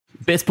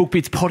Best Book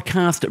Bits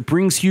podcast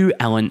brings you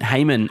Alan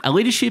Heymann, a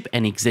leadership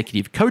and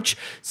executive coach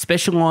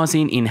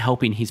specializing in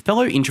helping his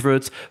fellow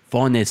introverts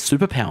find their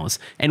superpowers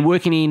and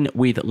working in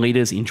with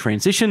leaders in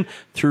transition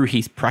through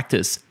his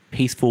practice,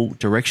 Peaceful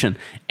Direction,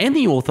 and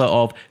the author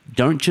of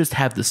Don't Just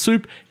Have the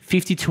Soup,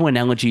 52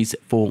 Analogies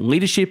for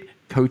Leadership,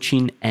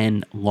 Coaching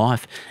and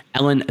Life.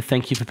 Alan,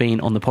 thank you for being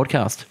on the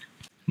podcast.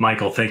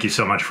 Michael, thank you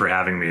so much for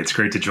having me. It's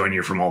great to join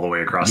you from all the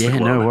way across the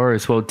globe. Yeah, no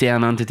worries. Well,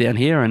 down under, down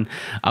here, and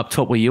up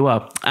top where you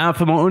are.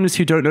 For my owners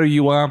who don't know who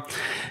you are,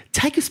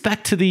 take us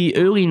back to the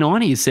early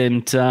 90s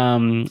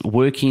and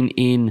working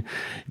in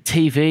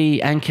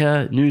TV,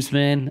 anchor,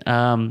 newsman,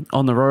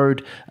 on the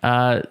road.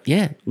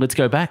 Let's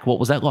go back. What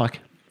was that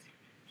like?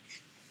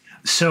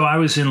 So I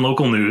was in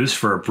local news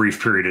for a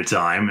brief period of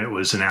time. It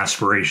was an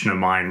aspiration of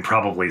mine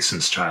probably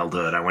since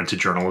childhood. I went to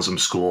journalism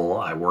school.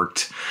 I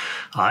worked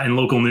in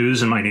local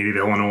news in my native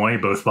Illinois,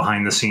 both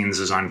behind the scenes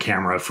as on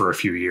camera for a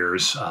few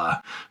years,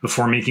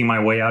 before making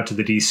my way out to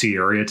the DC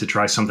area to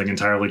try something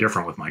entirely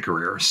different with my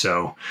career.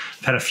 So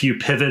I've had a few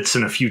pivots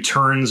and a few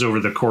turns over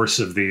the course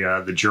of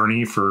the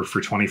journey for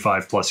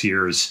 25 plus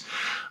years.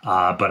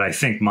 But I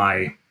think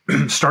my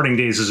starting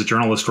days as a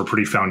journalist were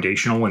pretty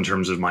foundational in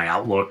terms of my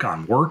outlook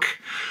on work.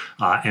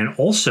 And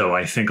also,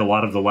 I think a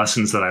lot of the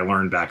lessons that I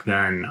learned back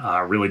then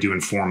really do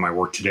inform my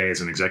work today as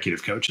an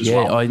executive coach as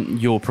well.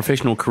 Your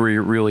professional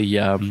career really,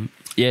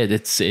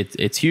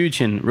 it's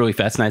huge and really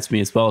fascinates me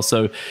as well.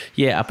 So,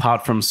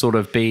 apart from sort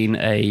of being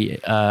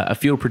a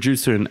field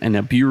producer and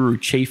a bureau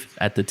chief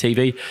at the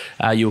TV,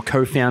 you're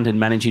co-founder and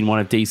managing one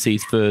of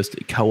DC's first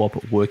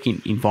co-op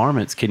working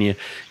environments. Can you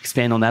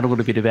expand on that a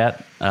little bit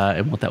about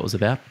and what that was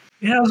about?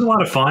 Yeah, it was a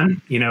lot of fun.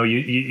 You know,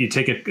 you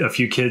take a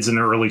few kids in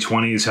their early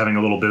 20s having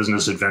a little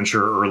business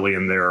adventure early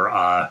in their,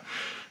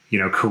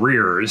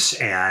 careers.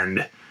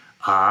 And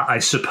I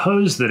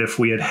suppose that if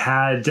we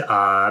had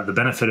the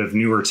benefit of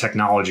newer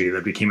technology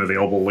that became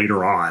available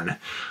later on,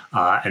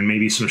 and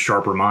maybe some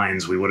sharper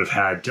minds, we would have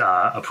had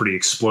a pretty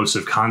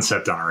explosive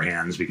concept on our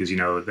hands because,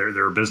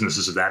 there are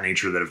businesses of that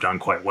nature that have done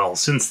quite well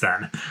since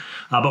then.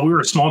 But we were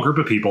a small group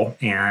of people.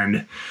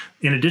 And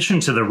in addition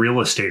to the real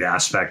estate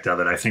aspect of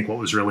it, I think what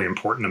was really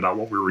important about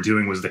what we were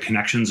doing was the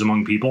connections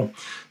among people.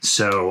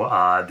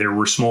 So there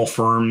were small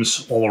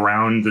firms all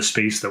around the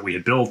space that we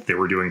had built. They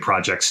were doing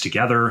projects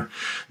together.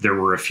 There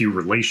were a few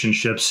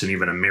relationships and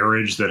even a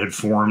marriage that had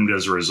formed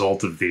as a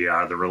result of the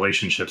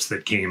relationships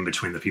that came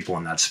between the people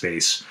in that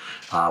space,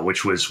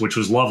 which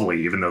was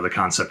lovely, even though the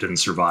concept didn't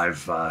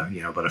survive,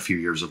 but a few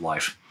years of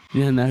life.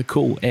 Yeah, no,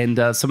 cool. And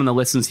some of the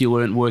lessons you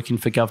learned working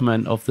for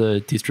government of the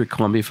District of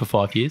Columbia for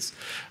 5 years,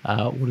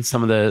 what are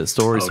some of the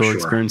stories or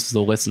experiences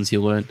or lessons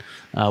you learned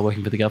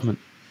working for the government?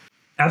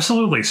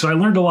 Absolutely. So I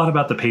learned a lot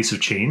about the pace of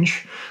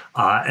change,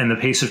 and the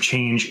pace of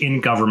change in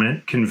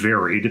government can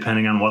vary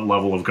depending on what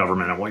level of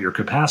government and what your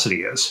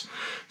capacity is.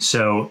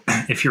 So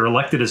if you're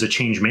elected as a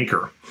change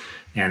maker,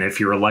 and if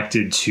you're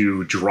elected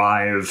to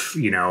drive,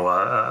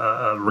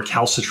 a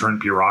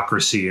recalcitrant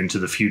bureaucracy into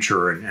the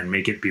future and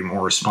make it be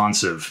more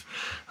responsive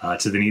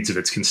to the needs of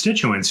its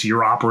constituents,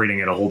 you're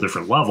operating at a whole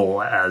different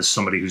level as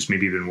somebody who's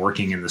maybe been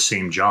working in the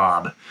same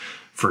job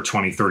for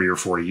 20, 30, or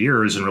 40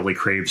 years and really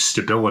craves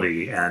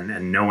stability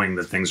and knowing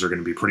that things are going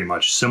to be pretty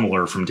much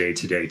similar from day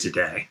to day to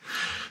day.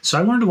 So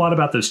I learned a lot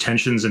about those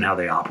tensions and how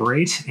they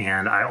operate.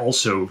 And I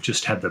also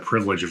just had the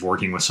privilege of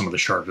working with some of the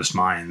sharpest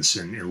minds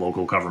in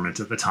local government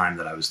at the time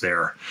that I was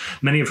there,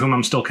 many of whom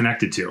I'm still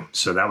connected to.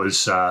 So that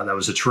was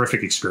a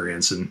terrific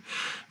experience and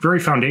very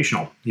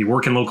foundational. You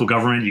work in local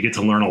government, you get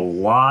to learn a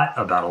lot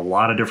about a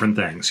lot of different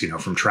things,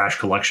 from trash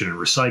collection and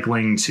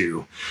recycling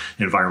to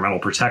environmental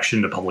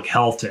protection to public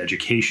health to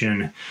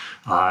education.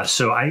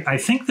 So I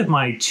think that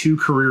my two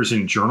careers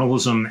in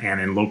journalism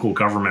and in local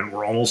government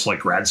were almost like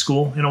grad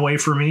school in a way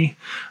for me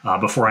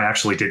before I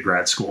actually did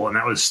grad school. And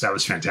that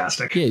was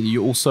fantastic. Yeah,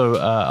 you're also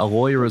a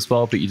lawyer as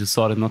well, but you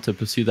decided not to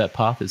pursue that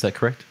path. Is that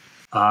correct?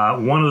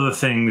 One of the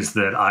things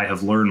that I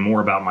have learned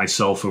more about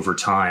myself over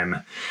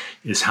time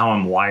is how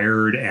I'm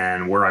wired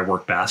and where I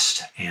work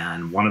best.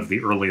 And one of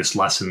the earliest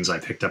lessons I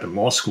picked up in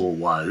law school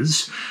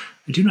was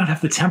I do not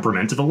have the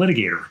temperament of a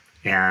litigator.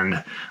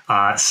 And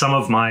some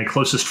of my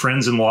closest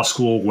friends in law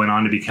school went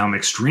on to become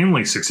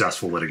extremely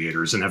successful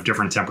litigators and have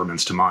different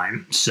temperaments to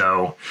mine.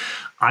 So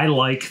I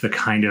like the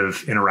kind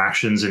of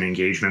interactions and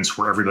engagements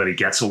where everybody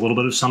gets a little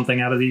bit of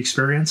something out of the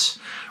experience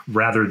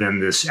rather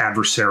than this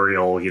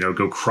adversarial,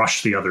 go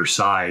crush the other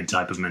side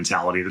type of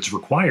mentality that's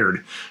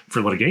required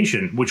for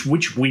litigation, which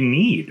we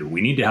need. We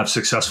need to have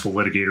successful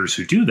litigators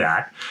who do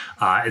that.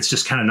 It's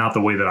just kind of not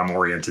the way that I'm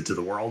oriented to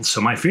the world.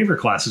 So my favorite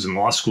classes in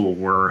law school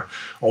were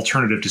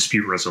alternative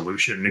dispute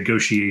resolution,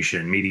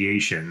 negotiation,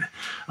 mediation,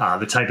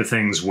 the type of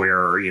things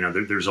where,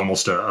 there's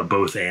almost a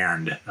both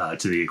and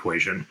to the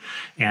equation.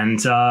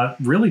 And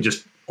really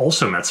just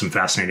also met some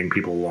fascinating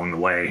people along the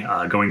way,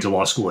 going to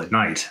law school at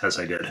night, as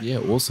I did. Yeah,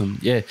 awesome.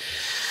 Yeah.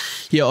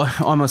 Yeah,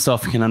 I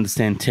myself can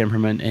understand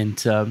temperament, and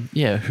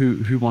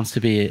who wants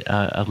to be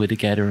a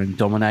litigator and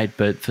dominate?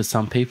 But for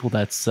some people,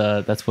 that's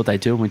what they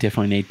do, and we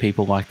definitely need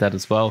people like that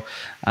as well.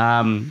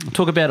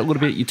 Talk about a little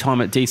bit your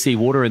time at DC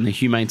Water and the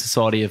Humane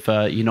Society of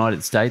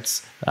United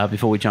States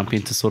before we jump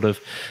into sort of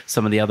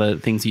some of the other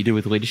things you do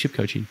with leadership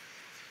coaching.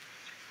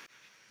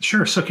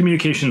 Sure. So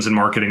communications and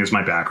marketing is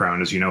my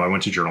background. As you know, I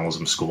went to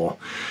journalism school.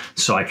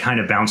 So I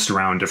kind of bounced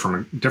around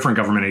different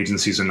government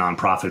agencies and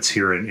nonprofits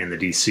here in the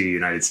DC,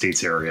 United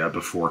States area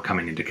before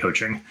coming into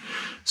coaching.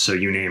 So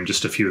you named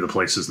just a few of the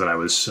places that I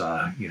was,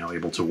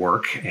 able to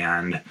work,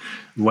 and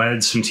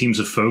led some teams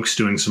of folks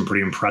doing some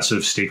pretty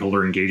impressive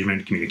stakeholder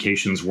engagement,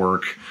 communications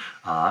work,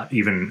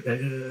 even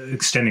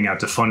extending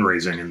out to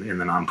fundraising in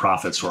the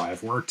nonprofits where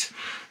I've worked.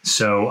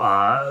 So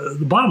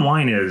the bottom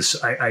line is,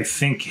 I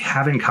think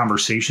having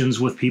conversations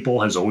with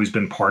people has always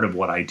been part of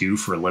what I do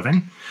for a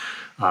living.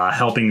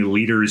 Helping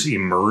leaders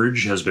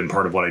emerge has been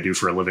part of what I do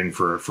for a living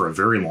for a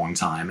very long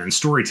time, and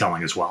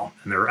storytelling as well.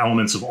 And there are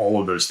elements of all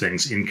of those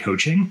things in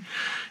coaching.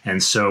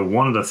 And so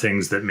one of the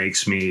things that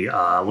makes me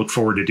look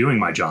forward to doing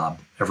my job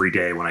every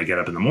day when I get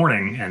up in the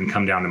morning and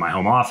come down to my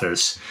home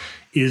office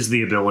is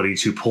the ability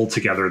to pull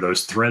together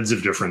those threads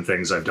of different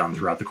things I've done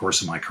throughout the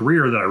course of my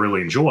career that I really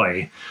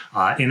enjoy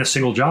in a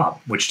single job,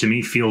 which to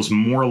me feels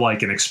more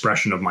like an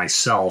expression of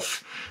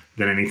myself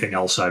than anything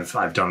else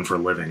I've done for a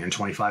living in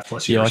 25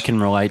 plus years. Yeah, I can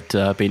relate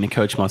being a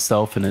coach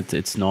myself, and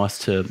it's nice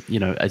to,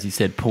 as you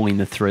said, pulling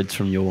the threads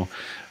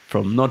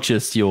from not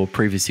just your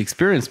previous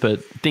experience,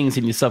 but things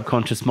in your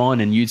subconscious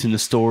mind, and using the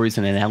stories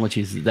and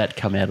analogies that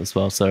come out as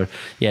well. So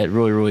yeah,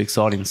 really, really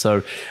exciting.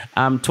 So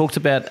talked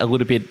about a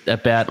little bit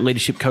about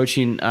leadership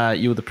coaching.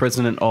 You were the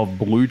president of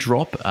Blue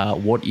Drop.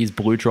 What is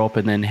Blue Drop,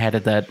 and then how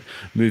did that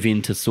move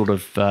into sort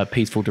of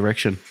peaceful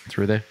direction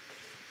through there?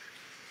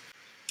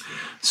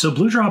 So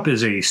Blue Drop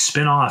is a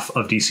spinoff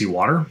of DC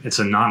Water. It's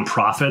a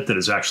nonprofit that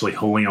is actually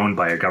wholly owned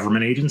by a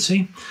government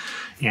agency.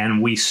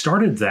 And we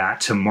started that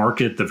to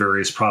market the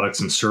various products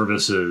and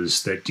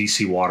services that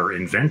DC Water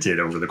invented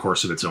over the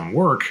course of its own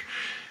work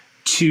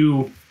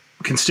to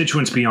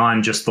constituents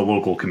beyond just the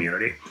local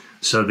community.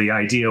 So the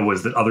idea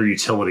was that other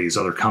utilities,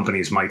 other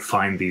companies might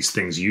find these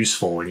things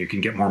useful, and you can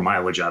get more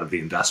mileage out of the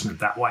investment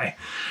that way.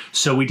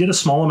 So we did a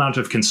small amount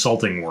of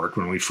consulting work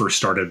when we first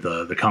started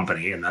the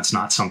company, and that's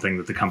not something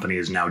that the company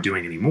is now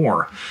doing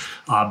anymore.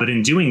 But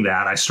in doing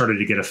that, I started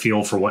to get a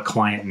feel for what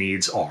client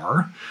needs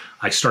are.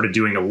 I started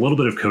doing a little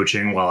bit of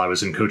coaching while I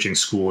was in coaching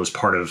school as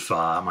part of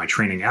my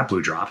training at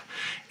Blue Drop.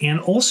 And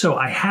also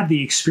I had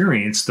the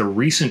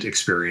recent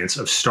experience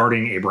of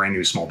starting a brand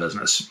new small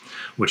business,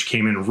 which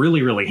came in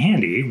really, really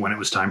handy when it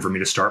was time for me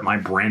to start my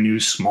brand new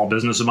small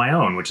business of my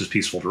own, which is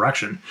Peaceful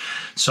Direction.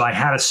 So I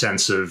had a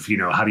sense of,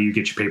 how do you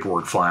get your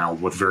paperwork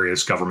filed with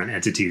various government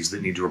entities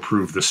that need to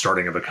approve the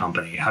starting of a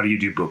company? How do you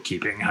do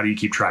bookkeeping? How do you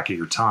keep track of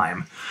your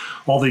time?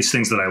 All these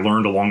things that I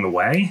learned along the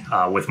way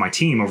with my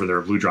team over there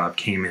at Blue Drop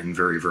came in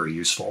very, very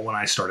useful when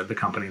I started the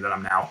company that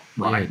I'm now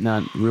running. Yeah,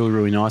 no, really,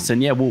 really nice.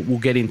 And yeah, we'll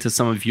get into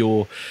some of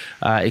your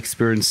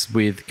experience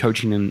with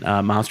coaching and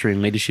mastery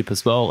and leadership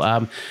as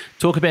well.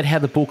 Talk about how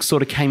the book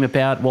sort of came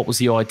about. What was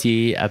the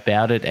idea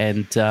about it?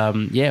 And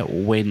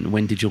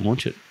when did you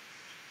launch it?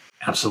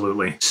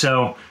 Absolutely.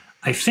 So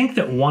I think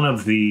that one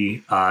of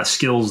the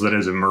skills that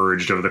has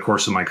emerged over the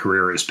course of my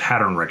career is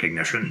pattern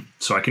recognition.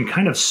 So I can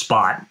kind of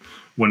spot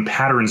when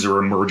patterns are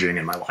emerging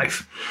in my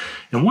life.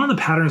 And one of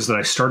the patterns that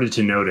I started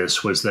to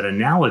notice was that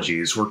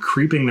analogies were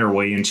creeping their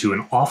way into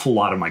an awful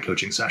lot of my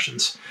coaching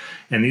sessions.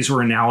 And these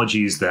were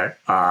analogies that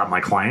my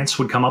clients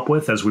would come up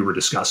with as we were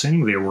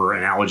discussing. They were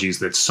analogies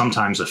that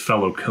sometimes a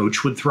fellow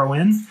coach would throw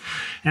in.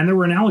 And there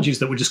were analogies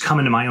that would just come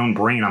into my own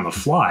brain on the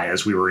fly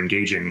as we were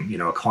engaging,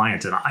 a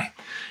client and I.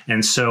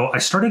 And so I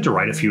started to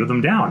write a few of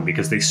them down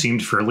because they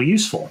seemed fairly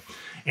useful.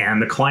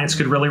 And the clients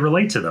could really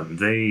relate to them.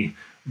 They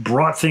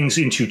brought things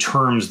into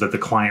terms that the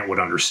client would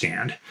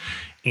understand.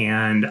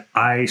 And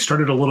I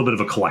started a little bit of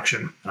a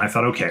collection. And I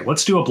thought, okay,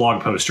 let's do a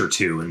blog post or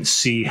two and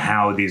see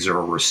how these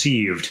are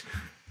received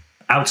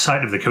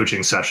outside of the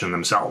coaching session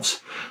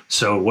themselves.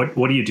 So what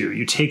do?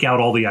 You take out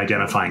all the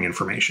identifying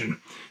information.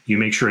 You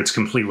make sure it's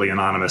completely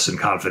anonymous and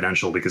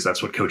confidential because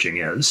that's what coaching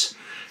is.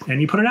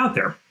 And you put it out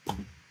there.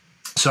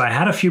 So I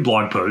had a few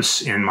blog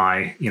posts in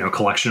my,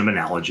 collection of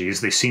analogies.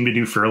 They seemed to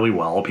do fairly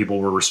well. People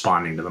were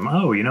responding to them.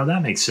 Oh,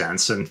 that makes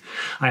sense. And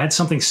I had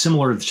something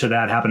similar to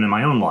that happen in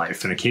my own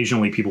life. And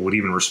occasionally people would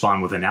even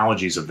respond with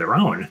analogies of their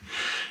own.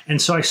 And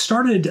so I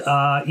started,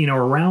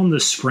 around the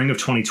spring of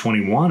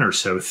 2021 or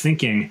so,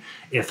 thinking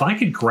if I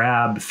could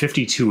grab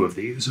 52 of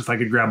these, if I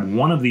could grab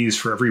one of these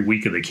for every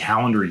week of the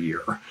calendar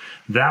year,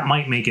 that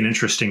might make an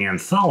interesting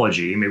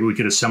anthology. Maybe we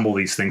could assemble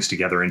these things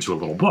together into a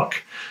little book.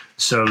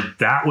 So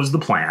that was the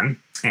plan.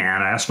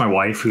 And I asked my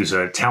wife, who's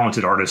a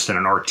talented artist and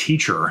an art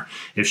teacher,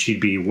 if she'd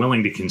be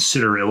willing to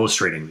consider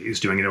illustrating these,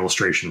 doing an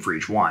illustration for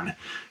each one.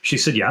 She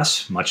said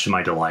yes, much to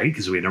my delight,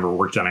 because we had never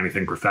worked on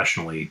anything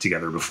professionally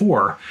together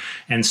before.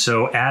 And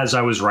so as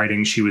I was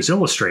writing, she was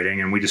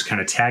illustrating, and we just kind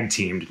of tag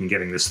teamed in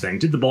getting this thing,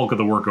 did the bulk of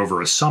the work over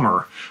a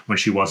summer when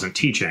she wasn't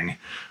teaching,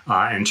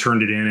 and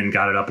turned it in and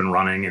got it up and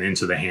running and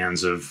into the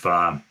hands of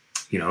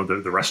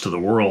the rest of the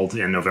world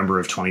in November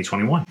of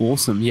 2021.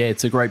 Awesome. Yeah,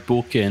 it's a great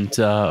book, and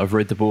I've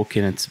read the book,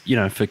 and it's,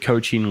 for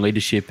coaching,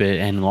 leadership,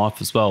 and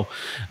life as well.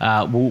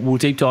 We'll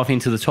deep dive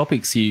into the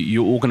topics.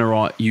 You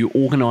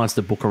organize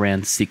the book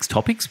around 6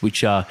 topics,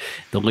 which are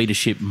the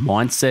leadership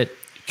mindset,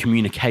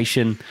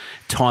 communication,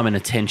 time and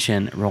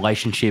attention,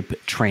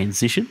 relationship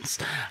transitions,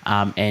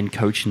 and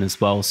coaching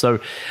as well. So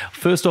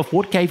first off,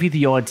 what gave you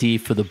the idea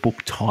for the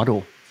book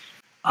title?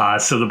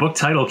 So the book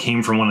title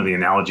came from one of the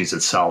analogies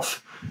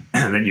itself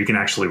that you can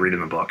actually read in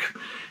the book.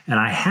 And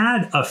I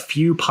had a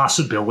few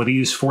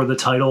possibilities for the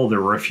title. There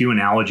were a few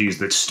analogies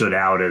that stood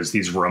out as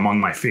these were among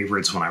my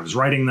favorites when I was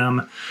writing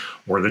them,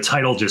 or the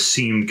title just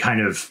seemed kind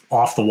of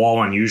off the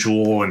wall,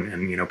 unusual,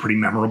 and pretty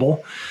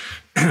memorable.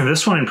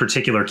 This one in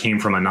particular came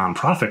from a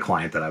nonprofit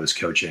client that I was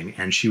coaching,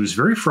 and she was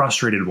very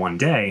frustrated one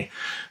day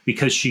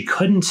because she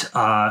couldn't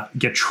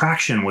get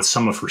traction with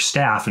some of her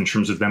staff in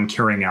terms of them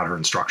carrying out her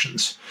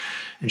instructions.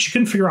 And she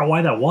couldn't figure out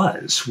why that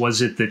was.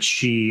 Was it that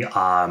she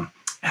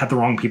had the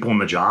wrong people in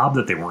the job,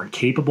 that they weren't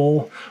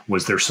capable?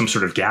 Was there some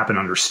sort of gap in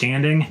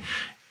understanding?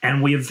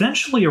 And we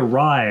eventually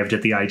arrived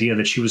at the idea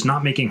that she was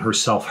not making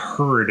herself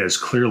heard as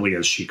clearly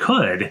as she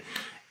could,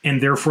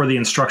 and therefore the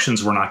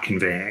instructions were not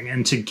conveying.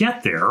 And to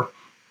get there,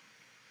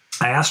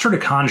 I asked her to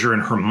conjure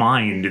in her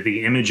mind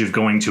the image of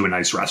going to a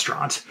nice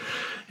restaurant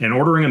and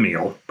ordering a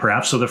meal,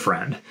 perhaps with a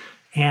friend,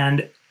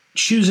 and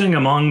choosing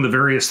among the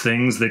various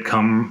things that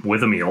come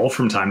with a meal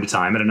from time to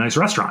time at a nice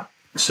restaurant.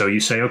 So you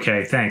say,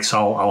 okay, thanks,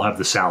 I'll have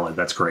the salad.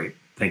 That's great.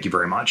 Thank you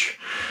very much.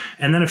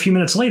 And then a few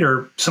minutes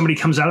later, somebody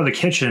comes out of the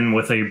kitchen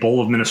with a bowl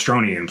of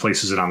minestrone and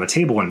places it on the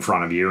table in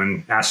front of you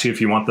and asks you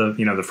if you want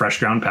the fresh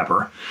ground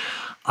pepper.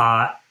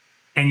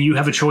 And you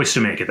have a choice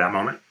to make at that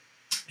moment.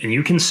 And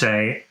you can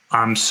say,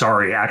 I'm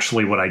sorry,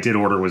 actually what I did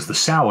order was the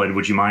salad.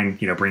 Would you mind,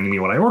 bringing me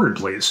what I ordered,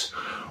 please?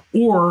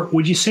 Or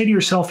would you say to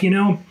yourself,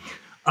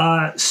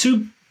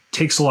 soup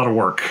takes a lot of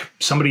work.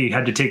 Somebody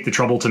had to take the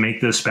trouble to make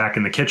this back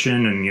in the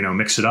kitchen and,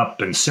 mix it up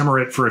and simmer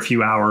it for a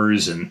few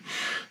hours. And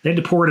they had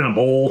to pour it in a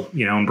bowl,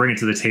 and bring it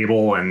to the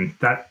table. And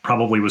that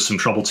probably was some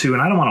trouble too.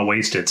 And I don't want to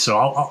waste it. So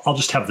I'll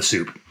just have the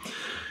soup.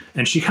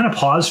 And she kind of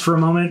paused for a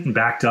moment and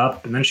backed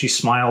up. And then she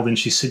smiled and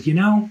she said,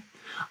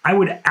 I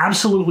would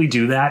absolutely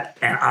do that.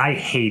 And I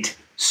hate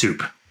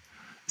soup.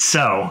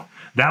 So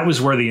that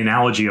was where the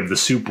analogy of the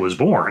soup was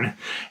born.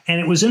 And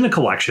it was in the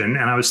collection,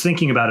 and I was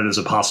thinking about it as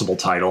a possible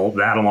title,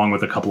 that along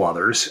with a couple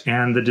others.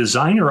 And the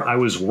designer I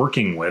was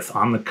working with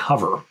on the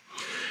cover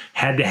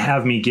had to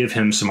have me give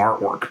him some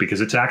artwork, because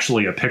it's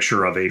actually a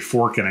picture of a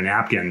fork and a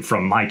napkin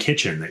from my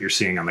kitchen that you're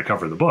seeing on the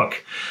cover of the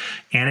book.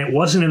 And it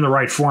wasn't in the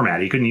right format.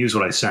 He couldn't use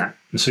what I sent.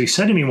 And so he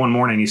said to me one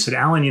morning, he said,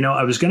 Alan,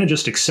 I was going to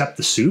just accept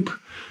the soup,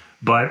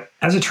 but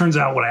as it turns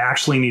out, what I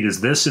actually need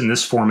is this in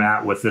this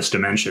format with this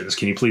dimensions.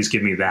 Can you please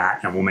give me that?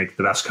 And we'll make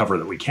the best cover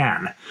that we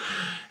can.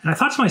 And I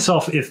thought to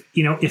myself,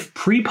 if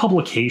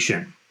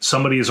pre-publication,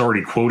 somebody is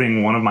already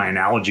quoting one of my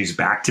analogies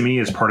back to me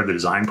as part of the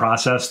design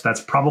process, that's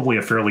probably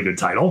a fairly good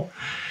title.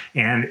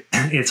 And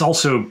it's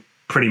also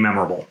pretty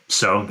memorable.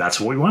 So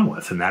that's what we went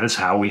with. And that is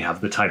how we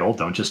have the title,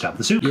 Don't Just Have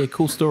the Soup. Yeah,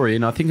 cool story.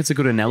 And I think it's a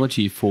good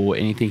analogy for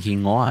anything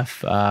in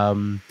life.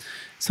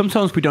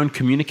 Sometimes we don't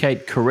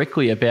communicate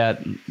correctly about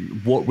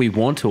what we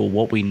want or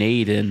what we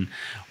need, and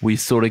we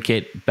sort of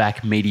get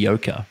back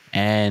mediocre.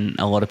 And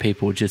a lot of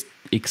people just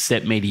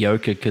accept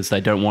mediocre because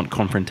they don't want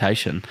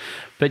confrontation.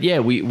 But yeah,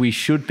 we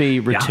should be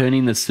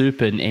returning the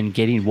soup and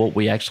getting what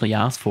we actually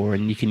asked for.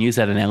 And you can use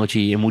that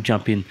analogy, and we'll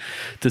jump in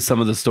to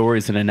some of the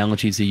stories and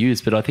analogies you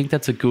use. But I think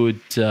that's a good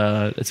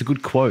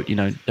quote.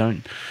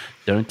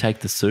 Don't take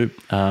the soup.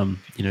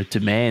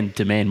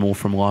 Demand more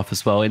from life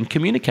as well, and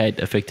communicate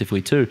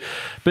effectively too.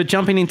 But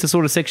jumping into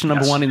sort of section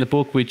number 1 in the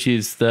book, which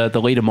is the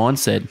leader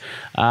mindset.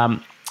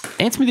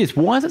 Answer me this: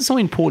 why is it so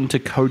important to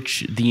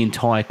coach the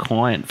entire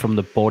client, from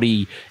the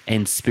body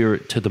and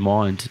spirit to the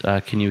mind?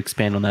 Can you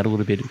expand on that a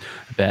little bit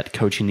about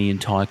coaching the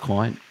entire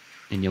client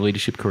in your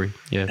leadership career?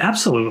 Yeah,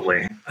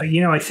 absolutely.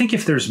 I think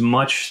if there's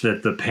much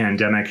that the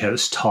pandemic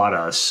has taught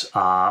us,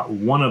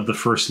 one of the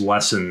first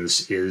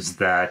lessons is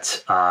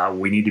that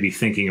we need to be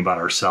thinking about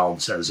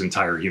ourselves as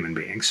entire human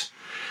beings.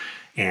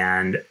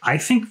 And I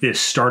think this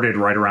started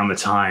right around the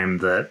time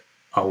that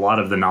a lot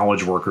of the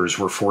knowledge workers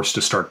were forced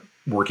to start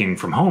working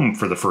from home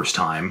for the first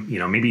time,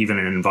 maybe even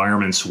in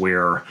environments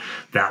where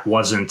that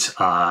wasn't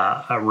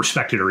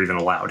respected or even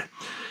allowed.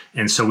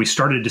 And so we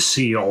started to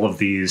see all of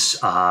these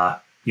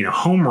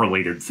home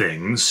related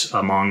things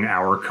among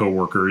our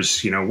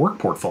coworkers, work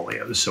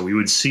portfolios. So we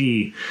would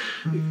see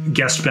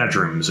guest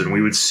bedrooms, and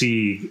we would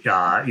see,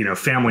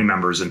 family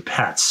members and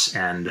pets,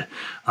 and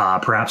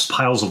perhaps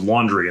piles of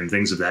laundry and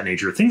things of that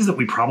nature, things that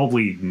we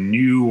probably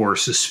knew or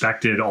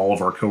suspected all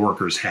of our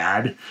coworkers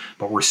had,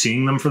 but we're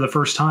seeing them for the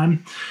first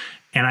time.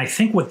 And I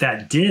think what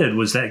that did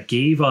was that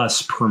gave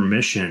us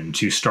permission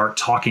to start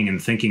talking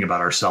and thinking about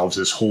ourselves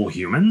as whole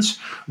humans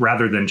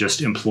rather than just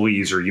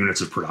employees or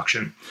units of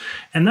production.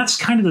 And that's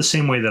kind of the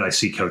same way that I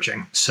see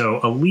coaching.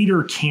 So a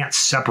leader can't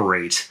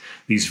separate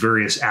these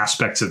various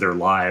aspects of their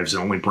lives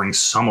and only bring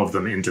some of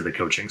them into the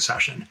coaching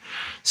session.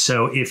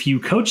 So if you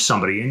coach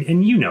somebody,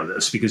 and you know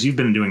this because you've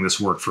been doing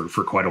this work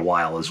for quite a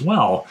while as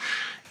well,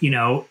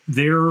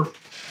 they're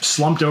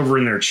slumped over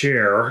in their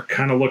chair,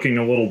 kind of looking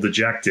a little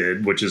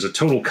dejected, which is a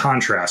total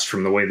contrast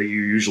from the way that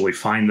you usually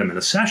find them in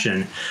a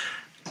session.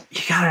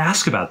 You got to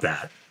ask about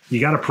that. You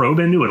got to probe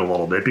into it a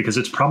little bit because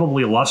it's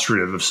probably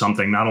illustrative of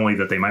something not only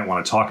that they might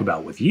want to talk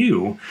about with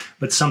you,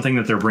 but something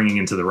that they're bringing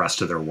into the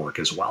rest of their work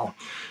as well.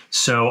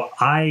 So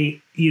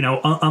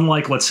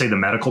unlike, let's say, the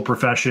medical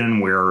profession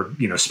where,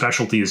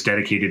 specialty is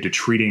dedicated to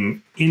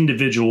treating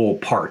individual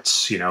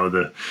parts,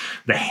 the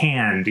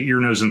hand, ear,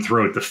 nose, and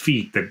throat, the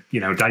feet, the,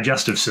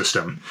 digestive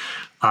system,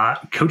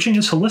 coaching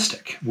is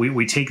holistic.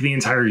 We take the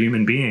entire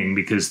human being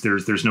because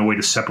there's no way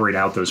to separate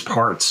out those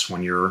parts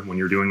when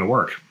you're doing the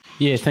work.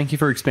 Yeah, thank you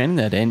for expanding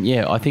that. And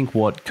yeah, I think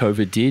what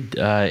COVID did,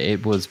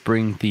 it was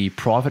bring the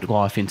private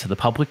life into the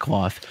public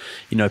life.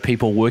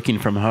 People working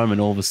from home,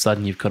 and all of a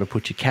sudden you've got to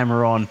put your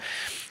camera on.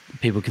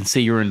 People can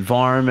see your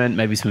environment,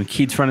 maybe some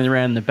kids running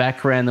around in the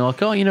background. They're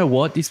like, oh, you know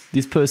what?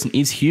 This person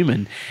is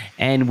human.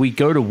 And we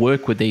go to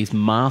work with these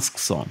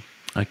masks on,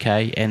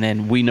 okay? And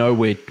then we know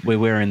we're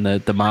wearing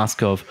the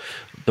mask of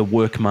the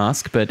work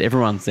mask, but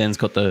everyone's then's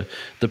got the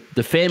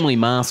family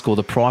mask or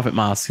the private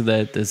mask.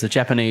 There's a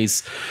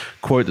Japanese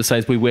quote that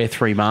says we wear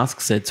three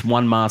masks. It's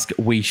one mask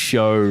we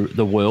show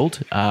the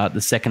world.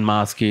 The second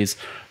mask is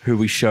who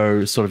we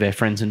show sort of our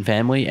friends and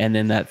family. And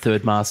then that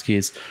third mask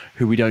is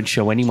who we don't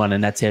show anyone.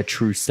 And that's our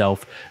true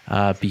self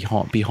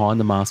behind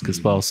the mask as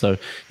well. So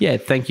yeah,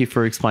 thank you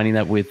for explaining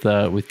that with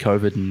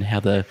COVID and how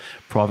the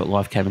private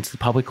life came into the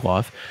public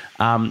life.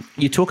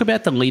 You talk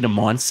about the leader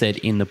mindset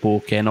in the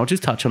book, and I'll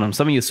just touch on them.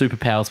 Some of your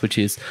superpowers, which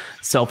is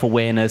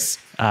self-awareness,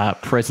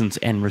 presence,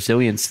 and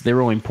resilience.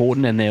 They're all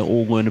important and they're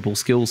all learnable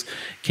skills.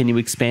 Can you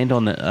expand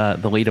on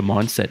the leader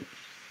mindset?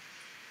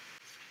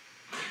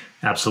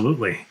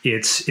 Absolutely.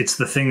 It's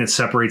the thing that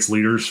separates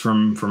leaders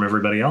from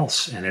everybody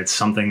else. And it's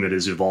something that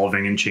is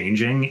evolving and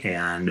changing.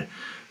 And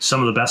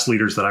some of the best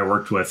leaders that I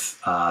worked with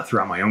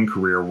throughout my own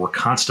career were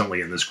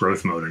constantly in this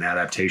growth mode and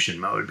adaptation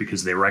mode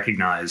because they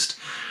recognized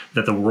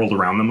that the world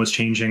around them was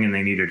changing and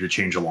they needed to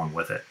change along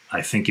with it.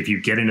 I think if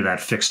you get into that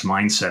fixed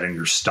mindset and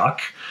you're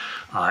stuck,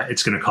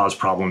 it's going to cause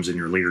problems in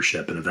your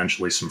leadership and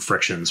eventually some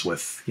frictions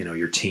with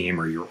your team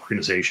or your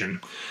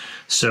organization.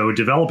 So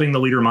developing the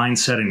leader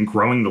mindset and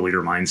growing the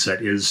leader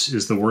mindset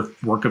is the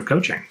work of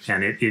coaching.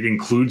 And it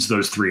includes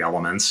those three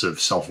elements of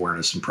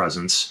self-awareness and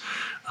presence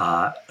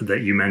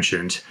that you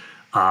mentioned.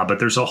 But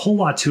there's a whole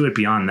lot to it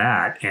beyond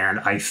that.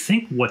 And I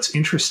think what's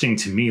interesting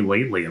to me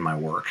lately in my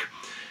work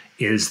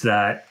is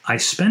that I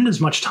spend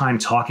as much time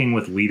talking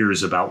with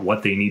leaders about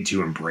what they need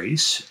to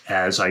embrace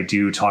as I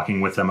do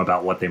talking with them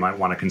about what they might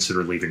want to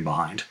consider leaving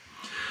behind.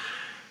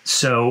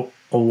 So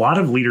a lot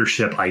of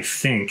leadership, I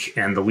think,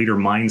 and the leader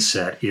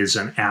mindset is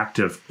an act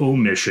of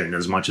omission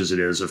as much as it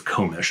is of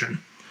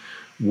commission,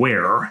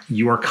 where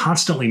you are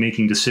constantly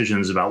making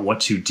decisions about what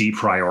to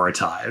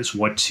deprioritize,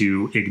 what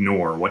to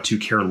ignore, what to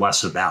care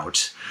less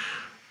about.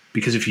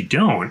 Because if you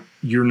don't,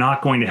 you're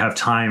not going to have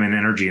time and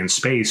energy and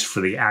space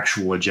for the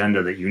actual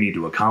agenda that you need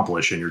to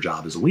accomplish in your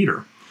job as a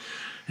leader.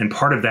 And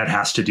part of that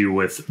has to do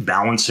with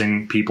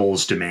balancing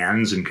people's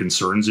demands and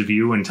concerns of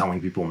you and telling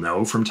people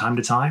no from time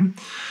to time.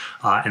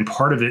 And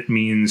part of it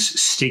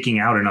means staking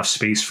out enough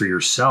space for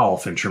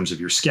yourself in terms of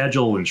your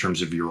schedule, in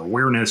terms of your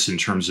awareness, in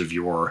terms of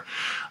your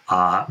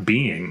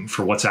being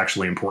for what's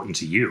actually important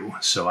to you.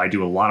 So I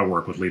do a lot of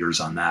work with leaders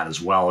on that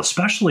as well,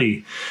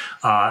 especially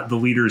the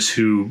leaders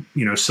who,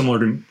 similar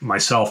to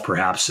myself,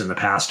 perhaps in the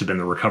past have been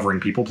the recovering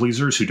people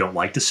pleasers who don't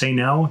like to say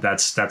no.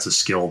 That's a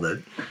skill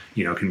that,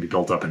 can be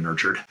built up and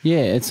nurtured.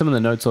 Yeah. And some of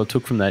the notes I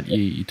took from that,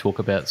 you talk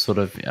about sort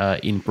of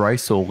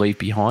embrace or leave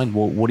behind.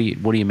 What do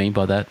you mean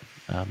by that?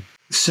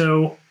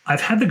 So I've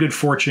had the good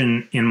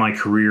fortune in my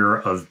career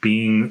of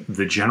being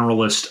the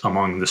generalist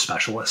among the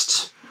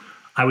specialists.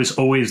 I was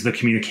always the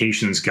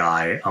communications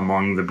guy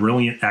among the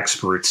brilliant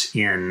experts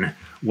in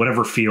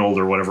whatever field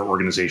or whatever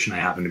organization I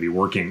happened to be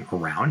working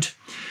around.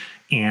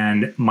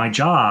 And my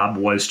job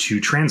was to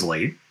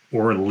translate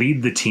or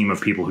lead the team of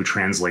people who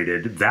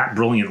translated that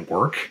brilliant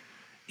work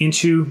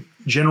into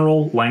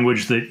general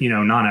language that,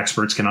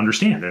 non-experts can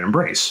understand and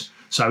embrace.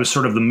 So I was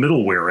sort of the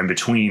middleware in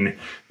between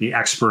the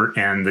expert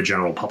and the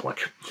general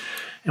public.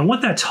 And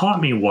what that taught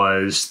me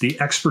was the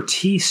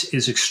expertise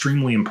is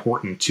extremely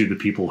important to the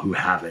people who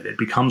have it. It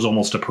becomes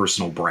almost a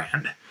personal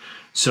brand.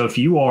 So if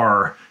you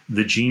are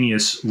the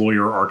genius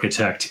lawyer,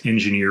 architect,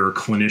 engineer,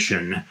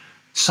 clinician,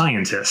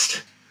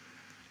 scientist,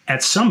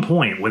 at some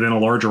point within a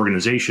large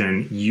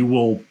organization, you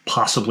will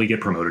possibly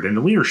get promoted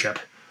into leadership,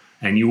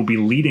 and you will be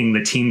leading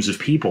the teams of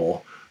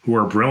people who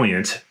are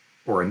brilliant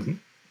or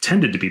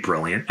intended to be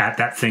brilliant at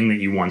that thing that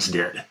you once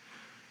did.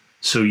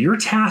 So your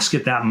task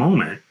at that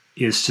moment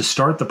is to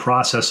start the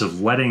process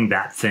of letting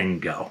that thing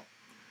go.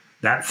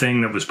 That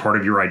thing that was part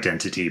of your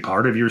identity,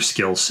 part of your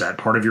skill set,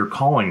 part of your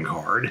calling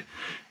card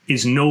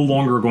is no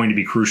longer going to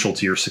be crucial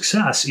to your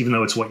success, even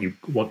though it's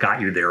what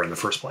got you there in the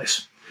first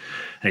place.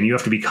 And you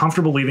have to be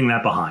comfortable leaving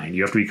that behind.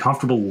 You have to be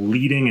comfortable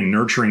leading and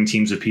nurturing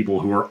teams of people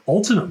who are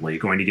ultimately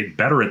going to get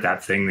better at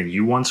that thing than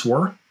you once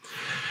were.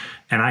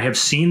 And I have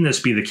seen this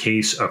be the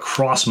case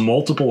across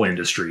multiple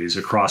industries,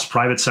 across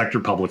private sector,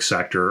 public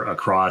sector,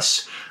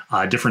 across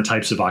different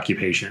types of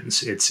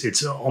occupations.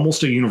 It's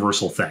almost a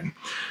universal thing.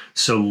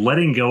 So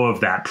letting go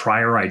of that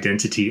prior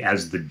identity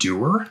as the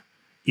doer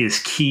is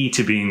key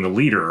to being the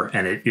leader,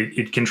 and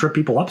it can trip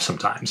people up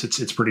sometimes.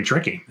 It's pretty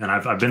tricky, and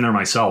I've been there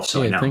myself,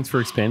 so I know. Thanks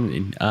for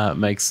expanding.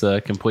 Makes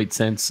complete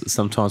sense.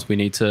 Sometimes we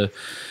need to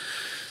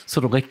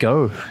sort of let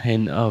go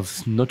and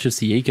of not just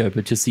the ego,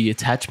 but just the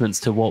attachments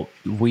to what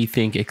we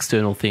think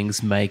external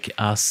things make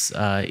us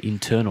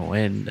internal.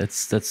 And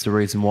that's the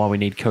reason why we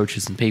need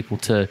coaches and people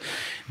to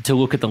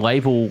look at the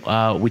label,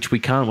 which we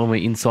can't when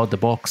we're inside the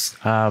box.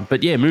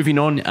 But yeah, moving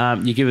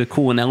on, you give a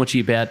cool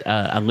analogy about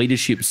a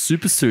leadership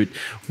supersuit.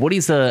 What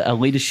is a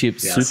leadership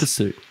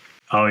supersuit?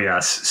 Oh,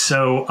 yes.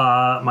 So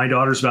my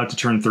daughter's about to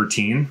turn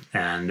 13,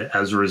 and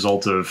as a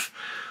result of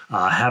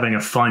having a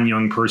fun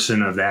young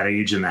person of that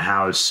age in the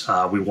house,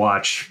 we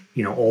watch,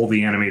 all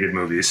the animated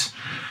movies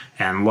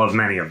and love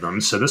many of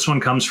them. So this one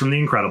comes from The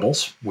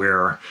Incredibles,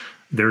 where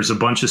there's a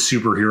bunch of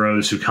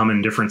superheroes who come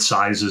in different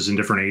sizes and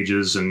different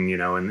ages. And,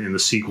 in the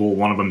sequel,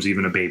 one of them's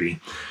even a baby.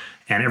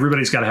 And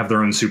everybody's got to have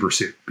their own super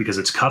suit because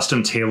it's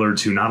custom tailored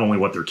to not only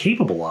what they're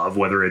capable of,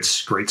 whether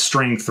it's great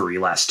strength or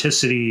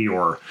elasticity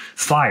or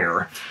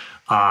fire,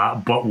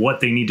 but what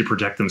they need to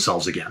protect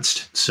themselves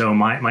against. So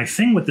my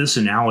thing with this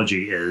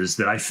analogy is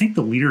that I think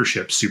the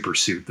leadership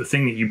supersuit, the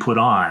thing that you put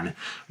on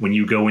when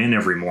you go in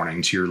every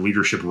morning to your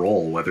leadership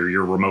role, whether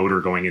you're remote or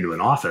going into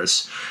an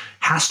office,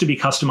 has to be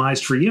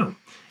customized for you.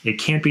 It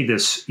can't be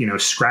this,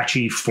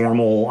 scratchy,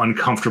 formal,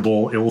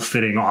 uncomfortable,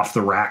 ill-fitting,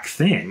 off-the-rack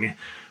thing,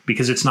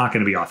 because it's not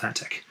going to be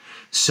authentic.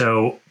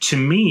 So to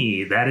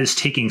me, that is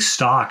taking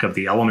stock of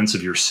the elements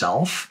of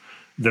yourself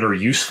that are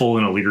useful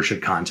in a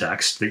leadership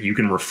context, that you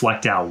can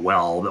reflect out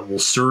well, that will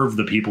serve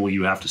the people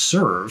you have to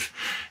serve,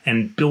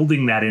 and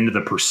building that into the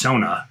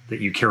persona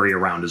that you carry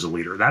around as a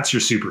leader. That's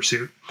your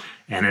supersuit.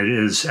 And it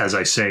is, as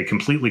I say,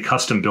 completely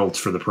custom built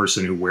for the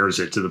person who wears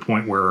it, to the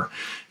point where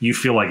you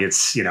feel like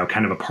it's,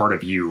 kind of a part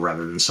of you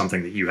rather than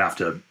something that you have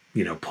to,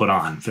 put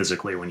on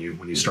physically when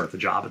you start the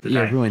job at the day.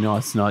 Yeah, really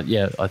nice.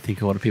 I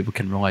think a lot of people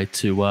can relate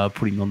to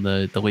putting on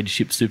the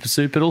leadership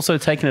supersuit, but also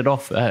taking it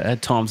off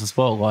at times as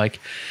well. Like,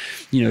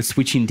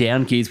 switching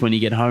down gears when you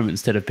get home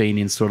instead of being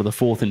in sort of the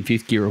fourth and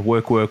fifth gear of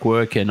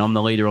work, and I'm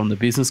the leader, I'm the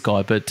business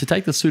guy. But to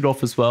take the suit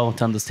off as well,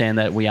 to understand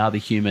that we are the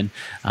human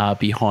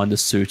behind the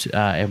suit,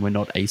 and we're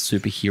not a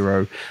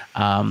superhero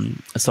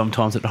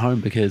sometimes at home,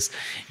 because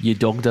your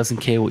dog doesn't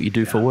care what you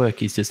do for work.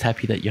 He's just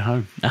happy that you're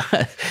home.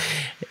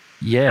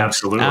 Yeah,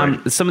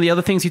 absolutely. Some of the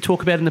other things you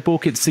talk about in the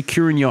book, it's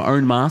securing your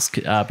own mask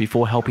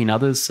before helping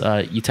others.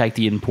 You take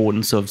the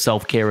importance of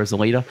self-care as a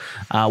leader.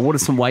 What are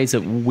some ways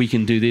that we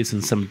can do this,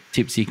 and some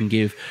tips you can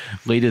give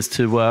leaders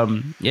to,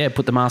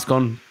 put the mask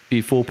on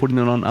before putting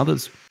it on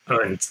others?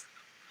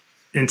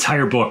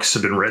 Entire books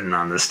have been written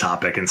on this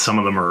topic, and some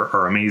of them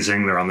are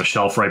amazing. They're on the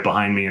shelf right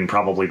behind me and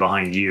probably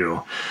behind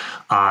you.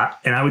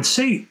 And I would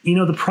say,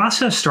 the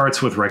process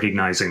starts with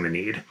recognizing the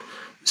need.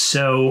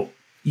 So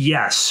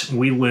yes,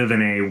 we live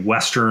in a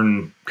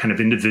Western kind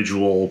of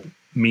individual,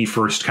 me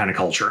first kind of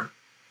culture.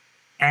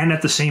 And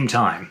at the same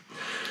time,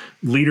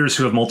 leaders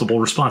who have multiple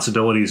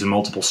responsibilities and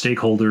multiple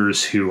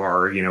stakeholders who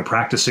are,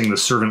 practicing the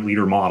servant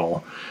leader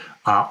model,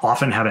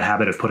 often have a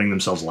habit of putting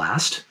themselves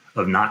last,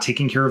 of not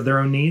taking care of their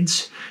own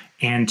needs.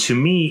 And to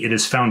me, it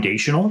is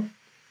foundational,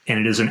 and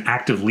it is an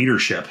act of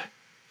leadership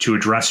to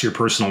address your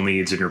personal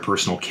needs and your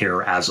personal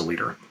care as a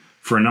leader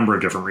for a number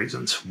of different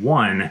reasons.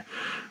 One,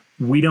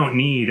 we don't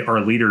need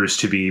our leaders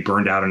to be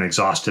burned out and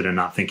exhausted and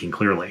not thinking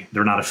clearly.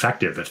 They're not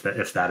effective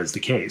if that is the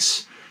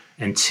case.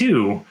 And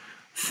two,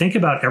 think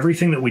about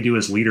everything that we do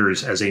as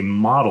leaders as a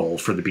model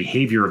for the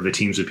behavior of the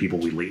teams of people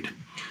we lead.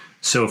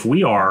 So if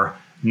we are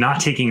not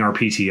taking our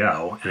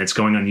PTO and it's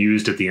going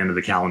unused at the end of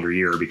the calendar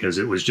year because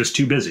it was just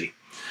too busy,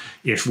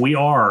 if we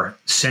are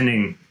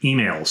sending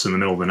emails in the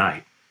middle of the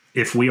night,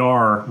 if we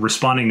are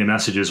responding to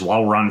messages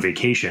while we're on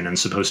vacation and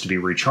supposed to be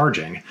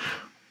recharging,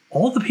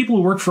 all the people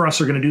who work for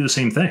us are going to do the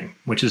same thing,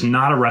 which is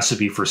not a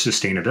recipe for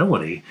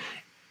sustainability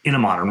in a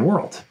modern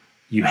world.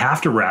 You have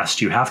to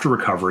rest, you have to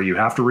recover, you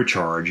have to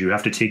recharge, you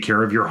have to take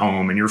care of your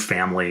home and your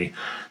family,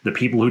 the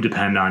people who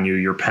depend on you,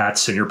 your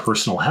pets, and your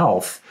personal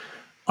health.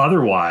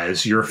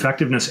 Otherwise, your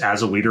effectiveness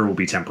as a leader will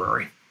be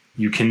temporary.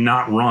 You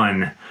cannot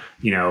run,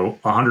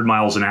 100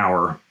 miles an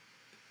hour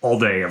all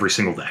day, every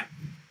single day.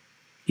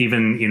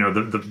 Even,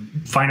 the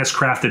finest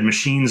crafted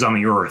machines on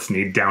the earth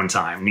need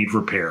downtime, need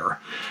repair,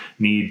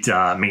 need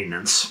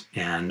maintenance.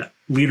 And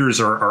leaders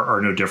are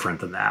no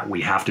different than that.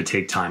 We have to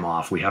take time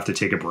off. We have to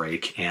take a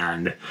break.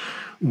 And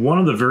one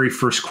of the very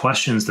first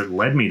questions that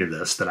led me to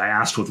this that I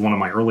asked with one of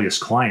my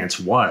earliest clients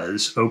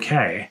was,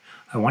 okay,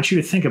 I want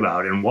you to think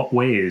about in what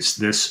ways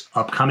this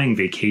upcoming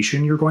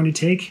vacation you're going to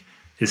take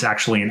is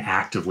actually an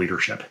act of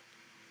leadership.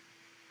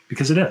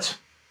 Because it is.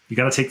 You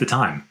got to take the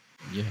time.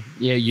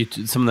 Yeah.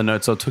 Some of the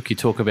notes I took, you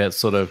talk about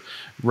sort of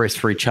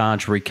rest,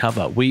 recharge,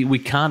 recover. We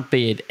can't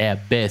be at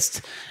our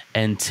best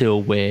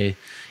until we're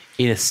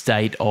in a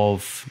state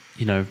of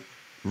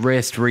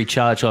rest,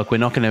 recharge. Like we're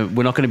not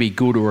gonna be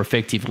good or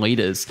effective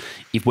leaders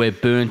if we're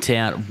burnt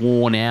out,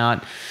 worn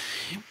out.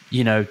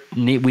 We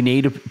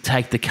need to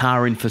take the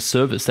car in for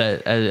service.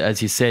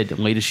 As you said,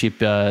 leadership,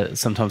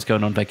 sometimes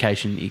going on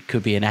vacation, it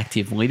could be an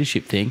active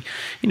leadership thing.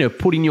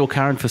 Putting your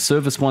car in for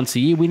service once a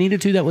year, we need to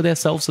do that with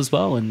ourselves as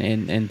well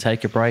and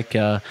take a break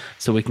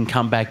so we can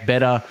come back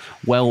better,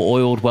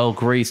 well-oiled,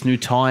 well-greased, new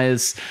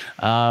tires.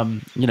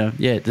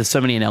 There's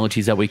so many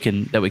analogies that we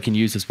can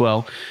use as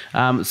well.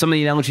 Some of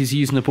the analogies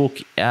you use in the book,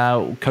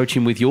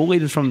 coaching with your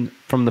leaders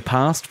from the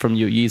past, from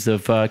your years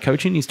of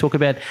coaching, is talk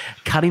about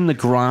cutting the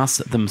grass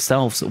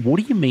themselves. What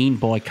do you mean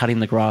by cutting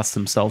the grass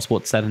themselves?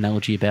 What's that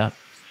analogy about?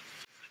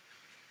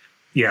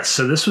 Yes,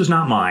 so this was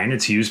not mine.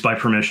 It's used by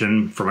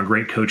permission from a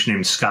great coach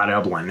named Scott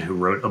Eblin, who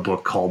wrote a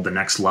book called The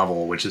Next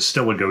Level, which is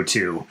still a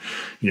go-to,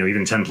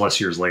 even 10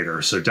 plus years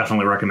later. So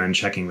definitely recommend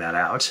checking that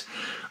out.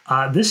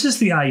 This is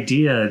the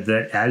idea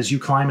that as you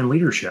climb in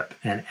leadership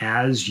and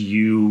as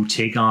you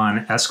take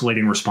on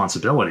escalating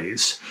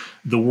responsibilities,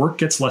 the work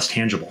gets less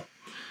tangible.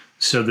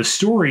 So the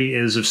story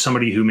is of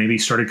somebody who maybe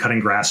started cutting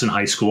grass in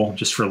high school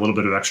just for a little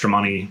bit of extra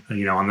money,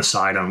 on the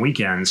side on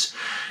weekends,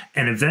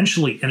 and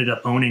eventually ended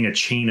up owning a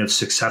chain of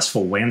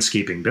successful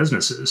landscaping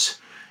businesses.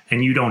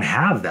 And you don't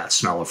have that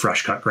smell of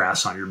fresh cut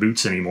grass on your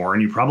boots anymore,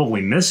 and you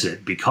probably miss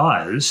it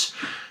because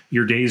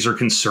your days are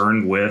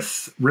concerned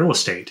with real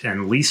estate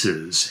and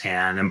leases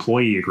and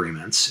employee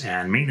agreements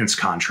and maintenance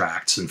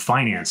contracts and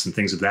finance and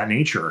things of that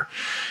nature.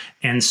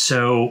 And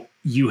so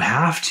you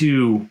have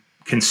to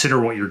consider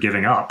what you're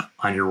giving up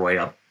on your way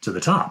up to the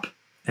top.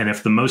 And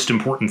if the most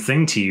important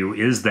thing to you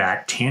is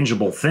that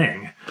tangible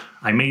thing,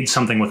 I made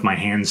something with my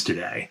hands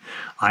today,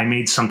 I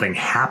made something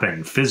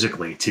happen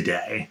physically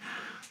today,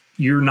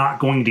 you're not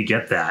going to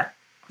get that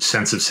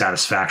sense of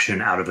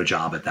satisfaction out of a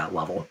job at that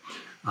level.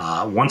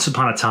 Once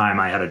upon a time,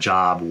 I had a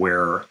job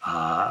where,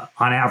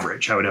 on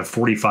average, I would have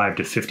 45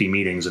 to 50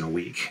 meetings in a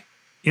week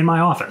in my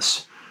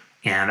office.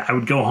 And I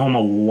would go home a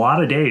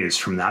lot of days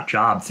from that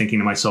job thinking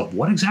to myself,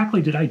 what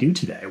exactly did I do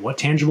today? What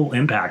tangible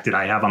impact did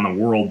I have on the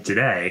world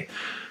today?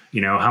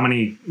 How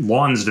many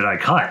lawns did I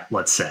cut,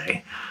 let's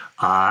say?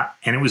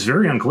 And it was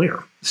very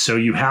unclear. So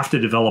you have to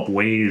develop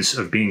ways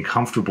of being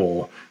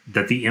comfortable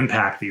that the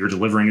impact that you're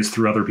delivering is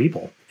through other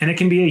people. And it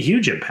can be a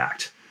huge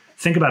impact.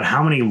 Think about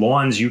how many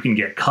lawns you can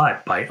get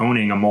cut by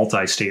owning a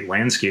multi-state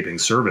landscaping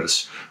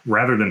service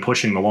rather than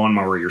pushing the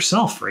lawnmower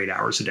yourself for 8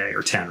 hours a day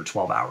or 10 or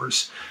 12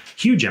 hours.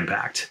 Huge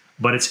impact.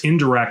 But it's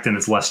indirect and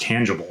it's less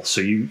tangible.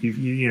 So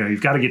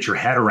you've got to get your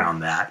head around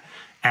that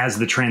as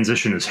the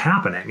transition is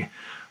happening.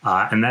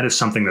 And that is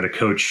something that a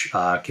coach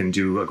can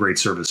do a great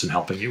service in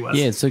helping you with.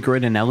 Yeah, it's a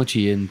great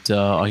analogy, and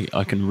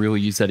I can really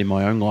use that in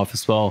my own life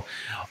as well.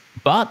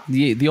 But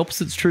the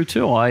opposite's true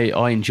too.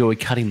 I enjoy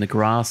cutting the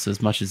grass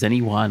as much as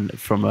anyone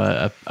from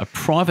a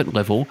private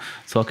level,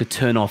 so I could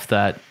turn off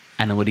that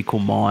analytical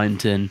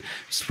mind and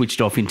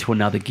switched off into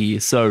another gear.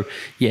 So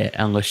yeah,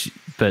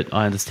 but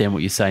I understand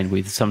what you're saying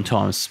with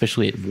sometimes,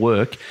 especially at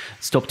work,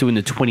 stop doing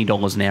the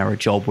 $20 an hour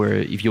job where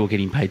if you're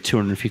getting paid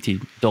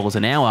 $250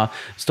 an hour,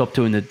 stop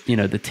doing the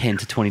 $10 to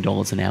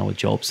 $20 an hour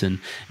jobs and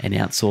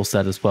outsource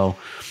that as well.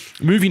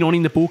 Moving on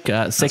in the book,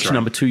 section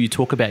number 2, you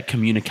talk about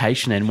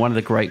communication, and one of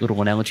the great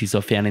little analogies I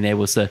found in there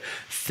was the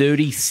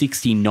 30,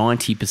 60,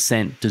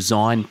 90%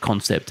 design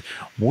concept.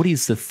 What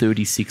is the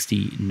 30,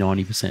 60,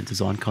 90%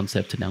 design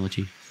concept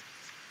analogy?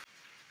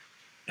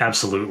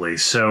 Absolutely.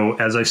 So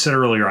as I said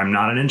earlier, I'm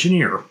not an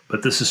engineer,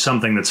 but this is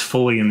something that's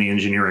fully in the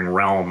engineering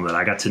realm that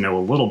I got to know a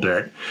little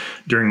bit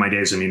during my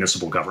days in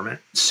municipal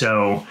government.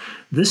 So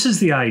this is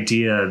the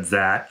idea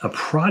that a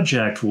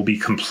project will be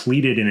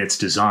completed in its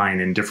design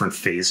in different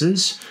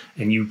phases,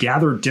 and you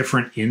gather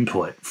different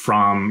input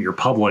from your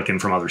public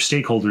and from other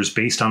stakeholders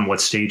based on what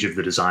stage of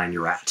the design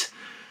you're at.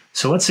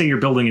 So let's say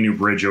you're building a new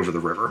bridge over the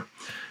river.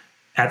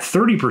 At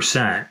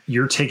 30%,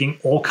 you're taking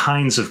all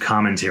kinds of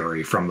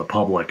commentary from the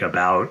public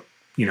about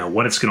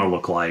what it's going to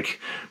look like,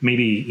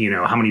 maybe,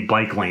 how many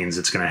bike lanes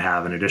it's going to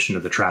have in addition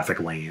to the traffic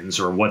lanes,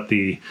 or what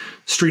the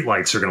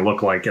streetlights are going to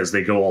look like as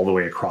they go all the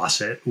way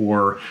across it.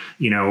 Or,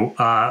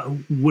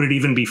 would it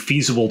even be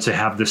feasible to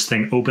have this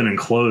thing open and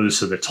close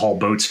so that tall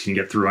boats can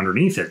get through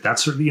underneath it?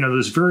 That's,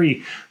 those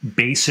very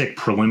basic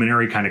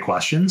preliminary kind of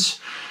questions.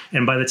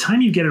 And by the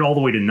time you get it all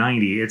the way to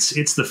 90,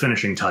 it's the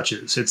finishing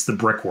touches. It's the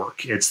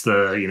brickwork. It's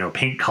the,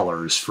 paint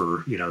colors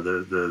for,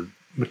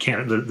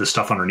 the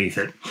stuff underneath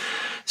it.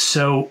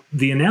 So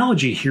the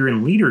analogy here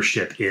in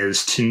leadership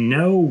is to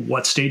know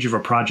what stage of a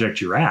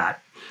project you're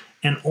at,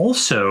 and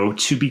also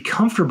to be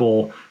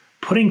comfortable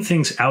putting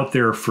things out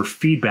there for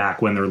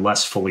feedback when they're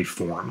less fully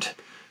formed.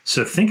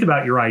 So think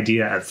about your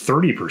idea at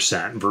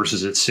 30%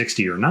 versus at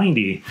 60 or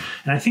 90.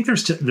 And I think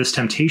there's this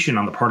temptation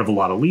on the part of a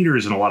lot of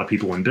leaders and a lot of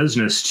people in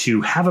business to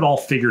have it all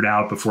figured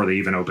out before they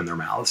even open their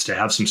mouths, to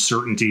have some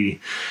certainty,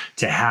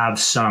 to have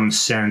some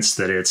sense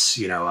that it's,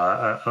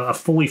 a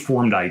fully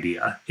formed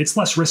idea. It's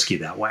less risky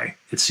that way,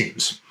 it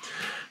seems.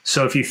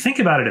 So if you think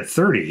about it at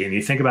 30 and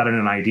you think about it in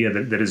an idea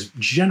that is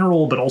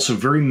general, but also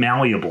very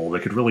malleable,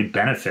 that could really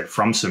benefit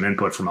from some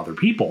input from other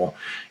people,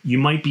 you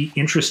might be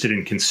interested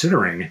in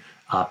considering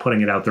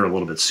putting it out there a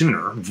little bit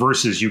sooner,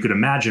 versus you could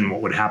imagine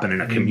what would happen in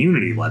a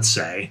community, let's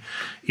say,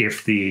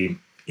 if the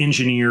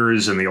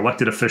engineers and the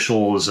elected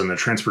officials and the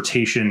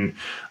transportation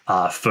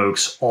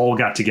folks all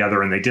got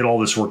together and they did all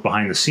this work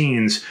behind the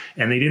scenes,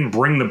 and they didn't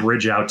bring the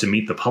bridge out to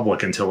meet the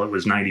public until it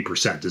was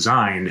 90%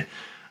 designed.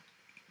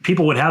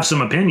 People would have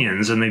some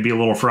opinions and they'd be a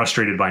little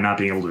frustrated by not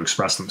being able to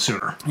express them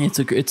sooner.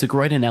 It's a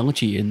great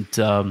analogy, and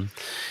I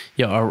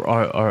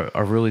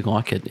really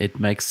like it. It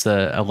makes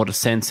a lot of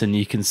sense, and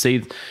you can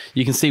see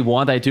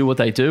why they do what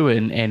they do,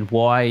 and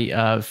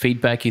why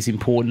feedback is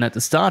important at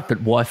the start, but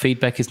why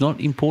feedback is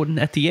not important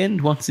at the end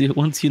once you're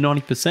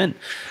 90%.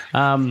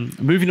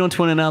 Moving on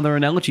to another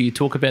analogy, you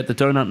talk about the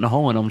donut and the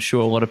hole, and I'm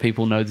sure a lot of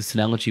people know this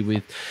analogy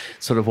with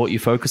sort of what you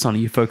focus on. Are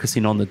you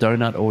focusing on the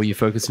donut or are you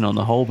focusing on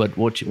the hole? But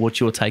what's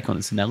your take on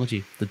this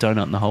analogy, the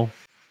donut and the hole?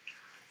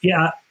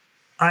 Yeah,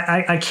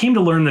 I came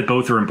to learn that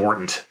both are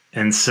important,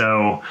 and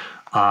so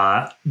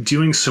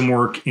doing some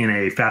work in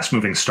a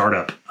fast-moving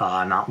startup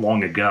not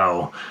long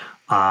ago,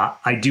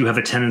 I do have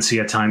a tendency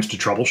at times to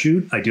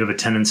troubleshoot. I do have a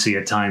tendency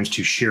at times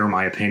to share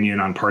my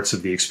opinion on parts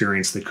of the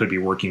experience that could be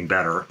working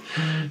better.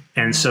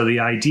 And so the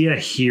idea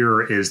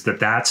here is that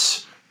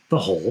that's the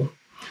whole.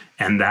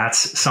 And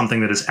that's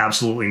something that is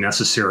absolutely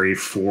necessary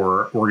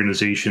for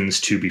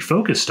organizations to be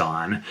focused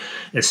on,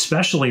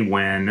 especially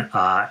when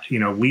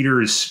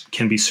leaders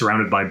can be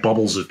surrounded by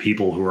bubbles of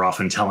people who are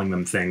often telling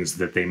them things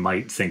that they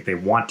might think they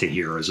want to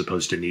hear as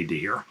opposed to need to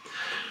hear.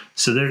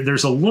 So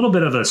there's a little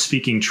bit of a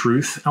speaking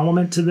truth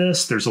element to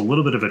this. There's a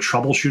little bit of a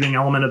troubleshooting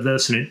element of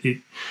this, and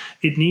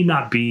it need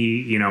not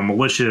be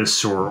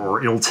malicious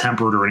or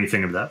ill-tempered or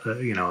anything of that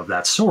of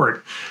that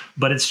sort.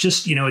 But it's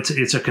just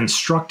it's a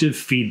constructive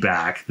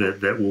feedback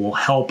that will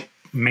help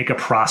make a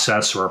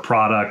process or a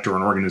product or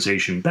an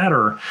organization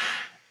better.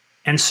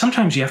 And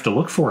sometimes you have to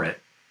look for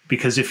it,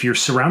 because if you're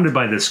surrounded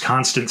by this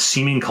constant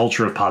seeming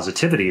culture of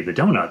positivity, the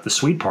donut, the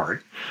sweet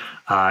part,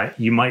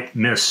 you might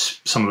miss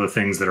some of the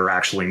things that are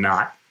actually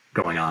not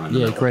going on in the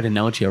middle. Great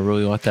analogy. I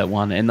really like that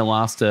one. And the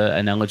last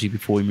analogy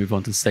before we move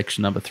on to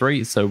section number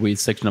 3. So with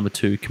section number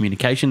 2,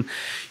 communication,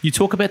 you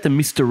talk about the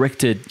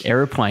misdirected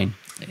aeroplane.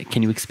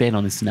 Can you expand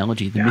on this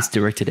analogy, the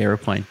misdirected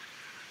aeroplane?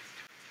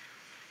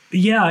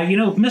 Yeah,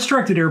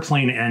 misdirected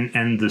airplane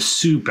and the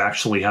soup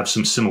actually have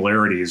some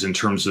similarities in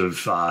terms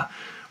of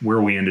where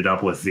we ended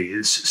up with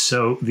these.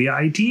 So the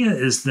idea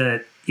is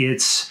that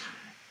it's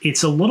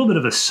a little bit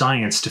of a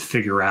science to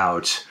figure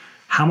out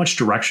how much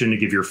direction to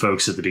give your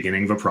folks at the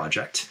beginning of a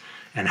project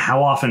and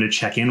how often to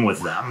check in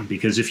with them.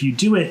 Because if you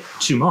do it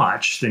too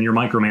much, then you're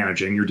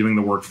micromanaging, you're doing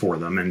the work for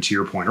them. And to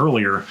your point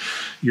earlier,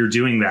 you're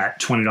doing that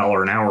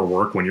 $20 an hour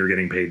work when you're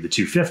getting paid the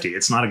 $250.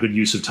 It's not a good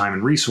use of time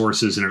and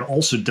resources. And it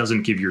also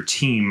doesn't give your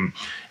team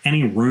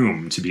any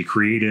room to be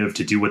creative,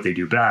 to do what they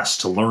do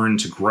best, to learn,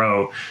 to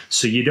grow.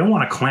 So you don't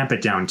want to clamp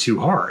it down too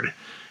hard.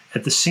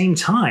 At the same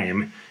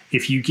time,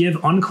 if you give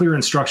unclear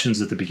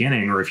instructions at the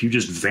beginning, or if you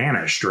just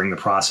vanish during the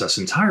process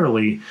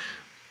entirely,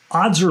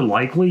 odds are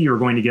likely you're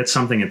going to get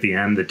something at the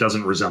end that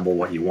doesn't resemble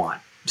what you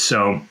want.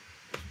 So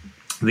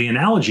the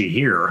analogy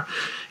here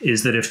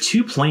is that if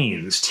two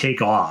planes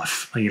take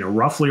off,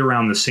 roughly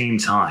around the same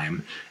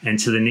time, and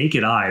to the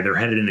naked eye, they're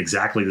headed in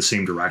exactly the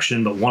same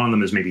direction, but one of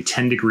them is maybe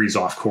 10 degrees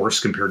off course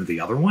compared to the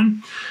other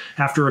one,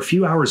 after a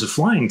few hours of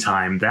flying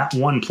time, that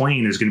one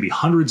plane is going to be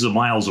hundreds of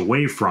miles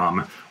away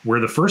from where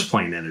the first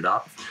plane ended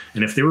up.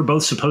 And if they were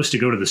both supposed to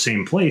go to the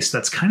same place,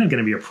 that's kind of going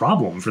to be a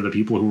problem for the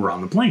people who were on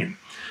the plane.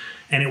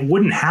 And it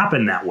wouldn't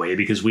happen that way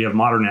because we have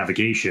modern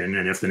navigation,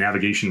 and if the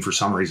navigation for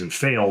some reason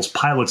fails,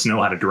 pilots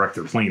know how to direct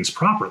their planes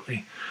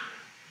properly.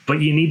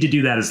 But you need to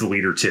do that as the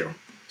leader too.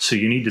 So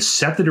you need to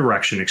set the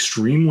direction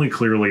extremely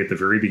clearly at the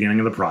very beginning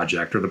of the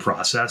project or the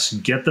process,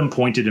 get them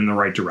pointed in the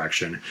right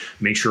direction,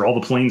 make sure all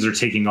the planes are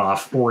taking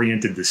off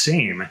oriented the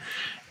same,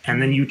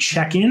 and then you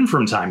check in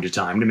from time to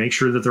time to make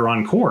sure that they're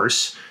on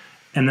course,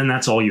 and then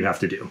that's all you have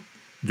to do.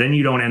 then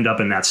you don't end up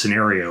in that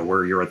scenario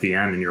where you're at the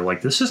end and you're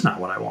like, this is not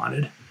what I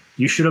wanted.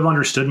 You should have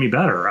understood me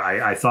better.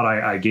 I thought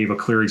I gave a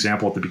clear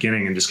example at the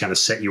beginning and just kind of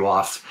set you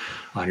off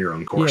on your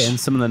own course. Yeah, and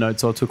some of the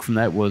notes I took from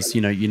that was,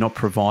 you're not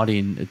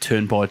providing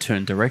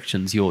turn-by-turn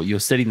directions. You're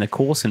setting the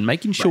course and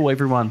making sure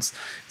everyone's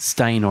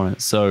staying on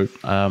it. So,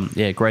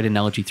 great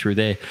analogy through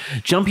there.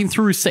 Jumping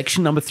through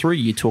section number 3,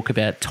 you talk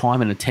about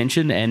time and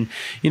attention. And,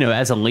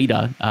 as a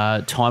leader,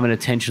 time and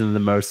attention are the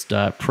most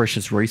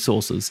precious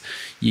resources.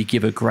 You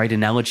give a great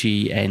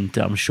analogy, and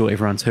I'm sure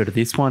everyone's heard of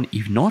this one.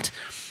 If not,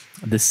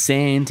 the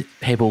sand,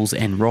 pebbles,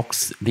 and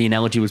rocks. The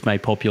analogy was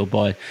made popular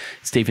by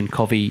Stephen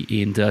Covey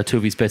in 2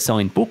 of his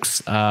best-selling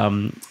books,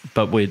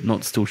 but we're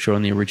not still sure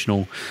on the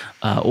original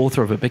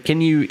author of it. But can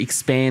you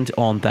expand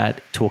on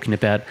that, talking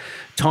about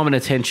time and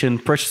attention,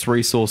 precious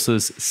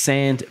resources,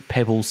 sand,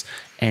 pebbles,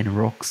 and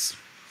rocks?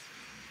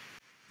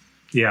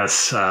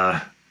 Yes,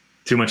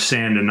 too much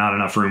sand and not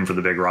enough room for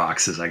the big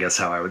rocks is, I guess,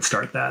 how I would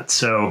start that.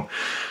 So,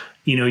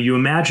 you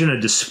imagine a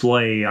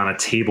display on a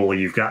table.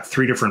 You've got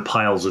 3 different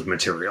piles of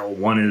material.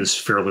 One is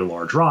fairly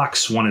large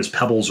rocks, one is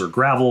pebbles or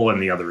gravel,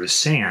 and the other is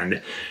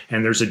sand.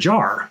 And there's a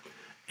jar,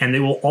 and they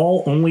will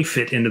all only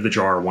fit into the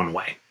jar one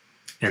way.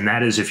 And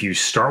that is if you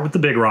start with the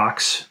big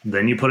rocks,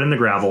 then you put in the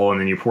gravel, and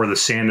then you pour the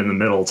sand in the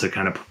middle to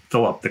kind of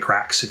fill up the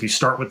cracks. If you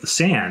start with the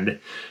sand,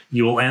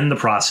 you will end the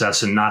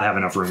process and not have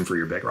enough room for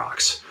your big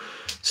rocks.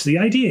 So the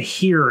idea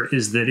here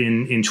is that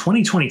in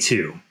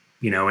 2022,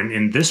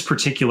 in this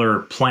particular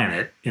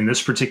planet, in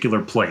this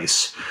particular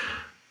place,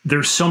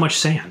 there's so much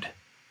sand.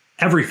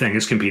 Everything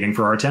is competing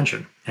for our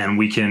attention. And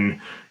we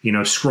can,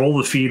 scroll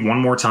the feed one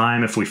more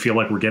time if we feel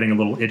like we're getting a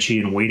little itchy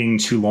and waiting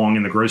too long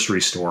in the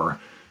grocery store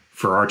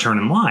for our turn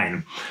in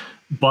line.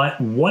 But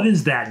what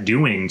is that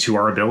doing to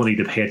our ability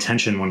to pay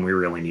attention when we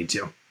really need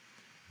to?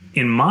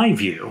 In my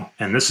view,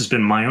 and this has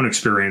been my own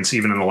experience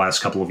even in the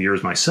last couple of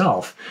years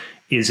myself,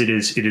 it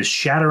is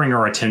shattering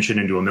our attention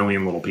into a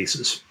million little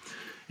pieces.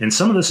 And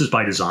some of this is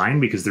by design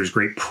because there's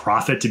great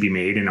profit to be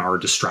made in our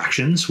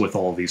distractions with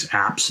all these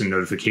apps and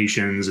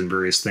notifications and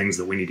various things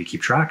that we need to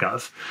keep track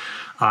of.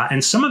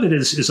 And some of it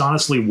is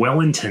honestly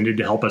well-intended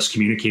to help us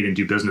communicate and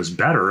do business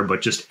better,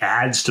 but just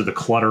adds to the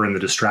clutter and the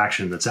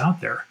distraction that's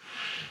out there.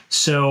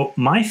 So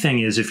my thing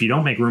is, if you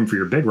don't make room for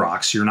your big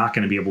rocks, you're not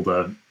going to be able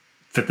to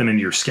fit them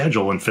into your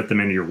schedule and fit them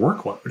into your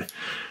workload.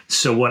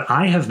 So what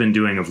I have been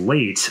doing of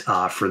late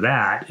for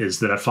that is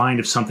that I find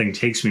if something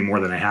takes me more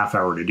than a half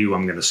hour to do,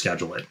 I'm going to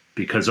schedule it,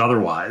 because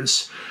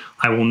otherwise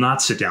I will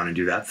not sit down and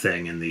do that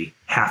thing in the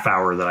half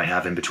hour that I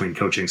have in between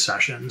coaching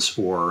sessions,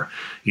 or,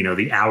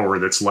 the hour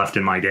that's left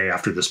in my day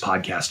after this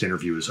podcast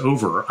interview is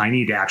over. I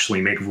need to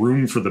actually make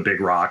room for the big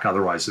rock.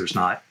 Otherwise there's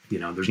not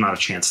a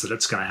chance that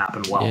it's going to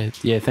happen well.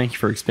 Yeah. Thank you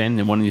for expanding.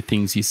 And one of the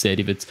things you said,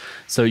 if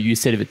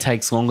it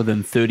takes longer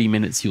than 30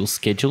 minutes, you'll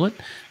schedule it.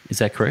 Is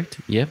that correct?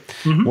 Yeah.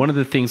 Mm-hmm. One of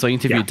the things I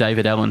interviewed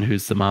David Allen,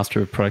 who's the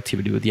master of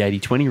productivity with the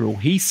 80-20 rule.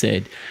 He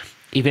said,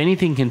 if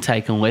anything can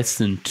take less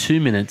than 2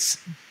 minutes,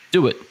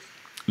 do it.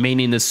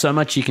 Meaning there's so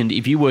much you can,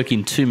 if you work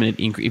in 2 minute,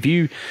 if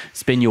you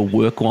spend your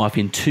work life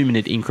in 2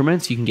 minute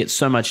increments, you can get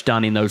so much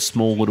done in those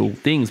small little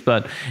things.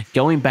 But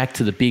going back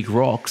to the big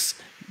rocks,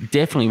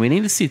 definitely we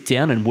need to sit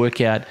down and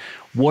work out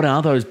what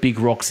are those big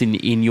rocks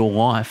in your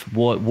life?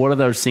 What are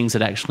those things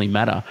that actually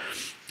matter?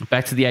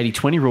 Back to the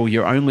 80-20 rule,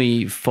 you're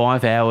only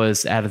 5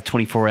 hours out of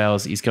 24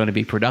 hours is going to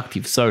be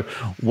productive. So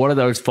what are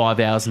those 5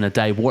 hours in a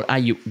day? What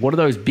are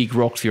those big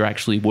rocks you're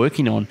actually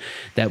working on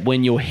that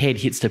when your head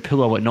hits the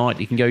pillow at night,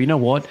 you can go, you know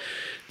what?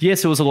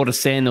 Yes, there was a lot of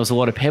sand, there was a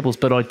lot of pebbles,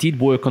 but I did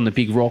work on the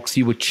big rocks.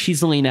 You were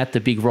chiseling at the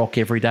big rock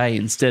every day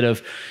instead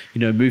of,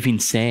 moving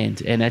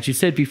sand. And as you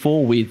said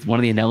before, with one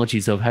of the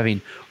analogies of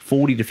having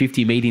 40 to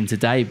 50 meetings a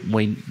day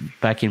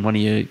back in one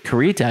of your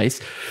career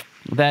days,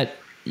 that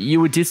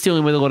you were just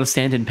dealing with a lot of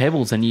sand and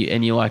pebbles, and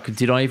you're like,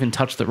 did I even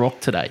touch the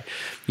rock today?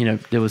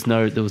 There was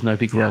no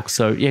big rock.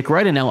 So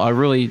great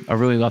analogy. I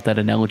really love that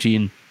analogy.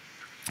 And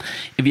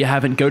if you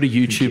haven't, go to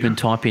YouTube and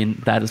type in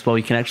that as well.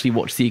 You can actually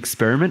watch the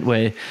experiment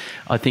where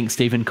I think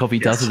Stephen Covey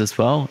does it as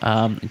well.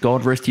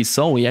 God rest his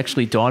soul. He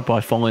actually died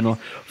by falling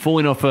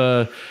off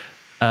a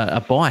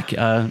bike,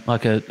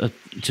 like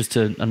just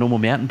a normal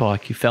mountain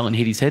bike. He fell and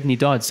hit his head and he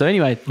died. So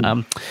anyway,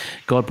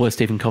 God bless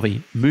Stephen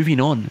Covey.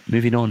 Moving on.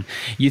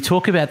 You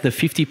talk about the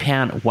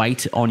 50-pound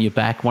weight on your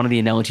back. One of the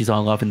analogies I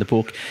love in the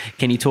book.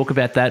 Can you talk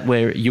about that,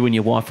 where you and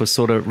your wife were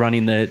sort of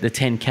running the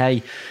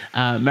 10K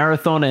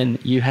marathon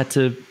and you had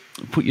to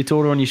put your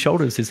daughter on your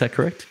shoulders? Is that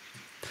correct?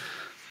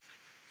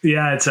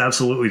 Yeah, it's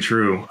absolutely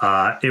true.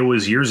 It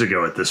was years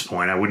ago at this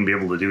point. I wouldn't be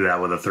able to do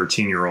that with a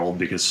 13-year-old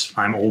because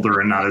I'm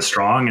older and not as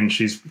strong, and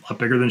she's a lot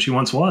bigger than she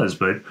once was.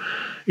 But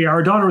yeah,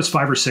 our daughter was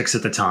 5 or 6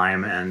 at the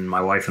time, and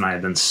my wife and I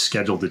had been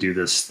scheduled to do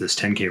this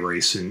 10K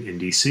race in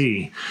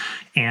DC.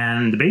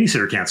 And the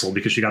babysitter canceled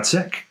because she got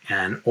sick.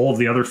 And all of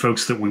the other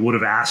folks that we would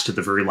have asked at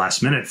the very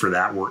last minute for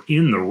that were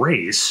in the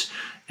race.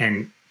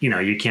 And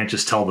you can't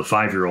just tell the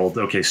 5-year-old,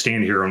 okay,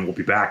 stand here and we'll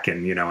be back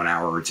in, an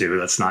hour or two.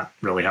 That's not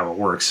really how it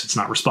works. It's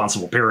not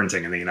responsible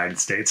parenting in the United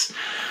States.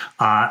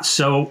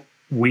 So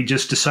we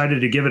just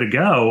decided to give it a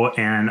go.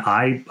 And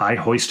I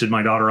hoisted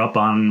my daughter up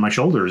on my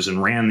shoulders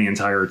and ran the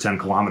entire 10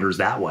 kilometers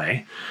that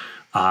way.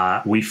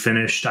 We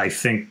finished, I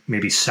think,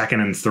 maybe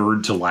second and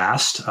third to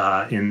last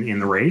in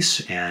the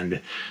race. And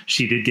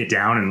she did get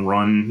down and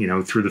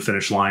run, through the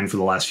finish line for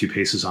the last few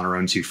paces on her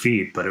own 2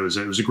 feet. But it was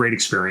a great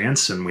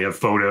experience. And we have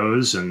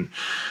photos and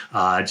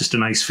just a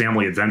nice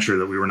family adventure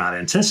that we were not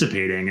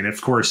anticipating. And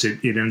of course, it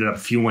ended up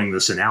fueling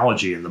this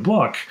analogy in the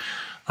book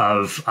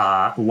of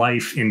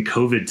life in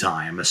COVID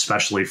time,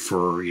 especially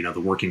for, the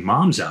working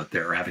moms out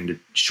there having to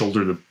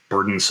shoulder the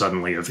burden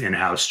suddenly of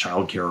in-house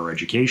childcare or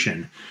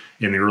education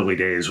in the early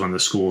days when the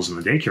schools and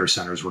the daycare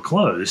centers were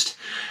closed.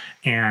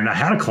 And I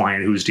had a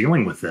client who was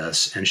dealing with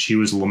this, and she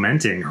was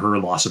lamenting her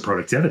loss of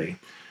productivity.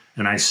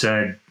 And I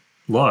said,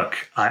 look,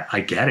 I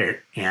get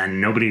it.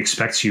 And nobody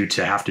expects you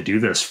to have to do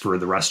this for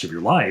the rest of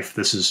your life.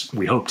 This is,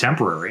 we hope,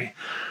 temporary.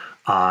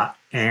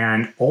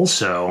 And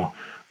also,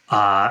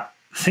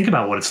 think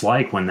about what it's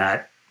like when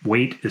that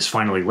weight is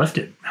finally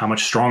lifted, how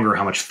much stronger,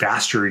 how much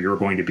faster you're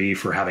going to be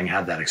for having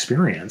had that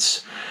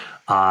experience.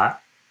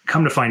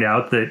 Come to find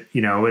out that,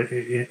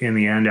 in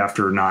the end,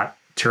 after not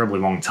terribly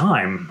long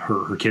time,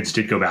 her kids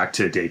did go back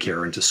to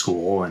daycare and to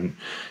school, and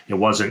it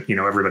wasn't,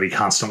 everybody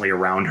constantly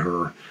around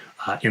her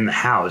in the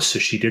house. So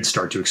she did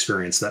start to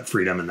experience that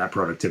freedom and that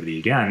productivity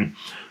again.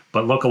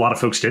 But look, a lot of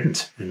folks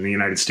didn't. In the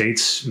United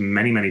States,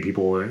 many, many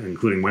people,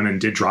 including women,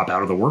 did drop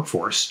out of the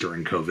workforce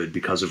during COVID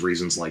because of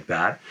reasons like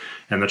that.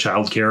 And the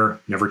childcare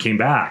never came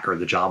back, or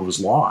the job was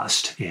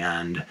lost.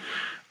 And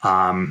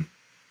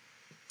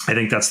I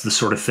think that's the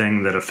sort of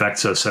thing that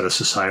affects us at a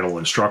societal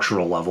and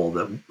structural level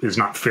that is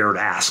not fair to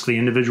ask the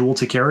individual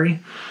to carry.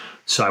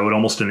 So I would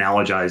almost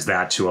analogize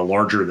that to a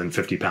larger than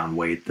 50-pound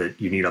weight that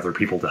you need other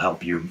people to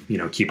help you,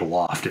 keep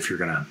aloft if you're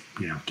going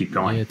to, keep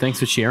going. Yeah, thanks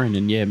for sharing.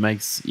 And it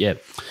makes,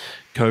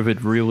 COVID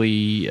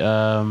really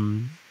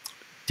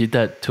did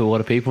that to a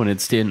lot of people, and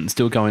it's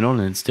still going on,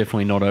 and it's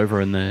definitely not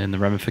over, and the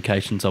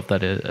ramifications of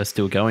that are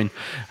still going.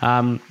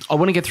 I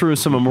want to get through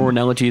some more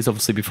analogies,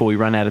 obviously, before we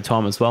run out of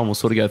time as well, and we'll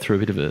sort of go through a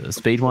bit of a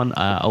speed one.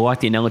 I like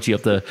the analogy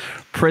of the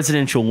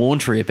presidential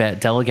laundry about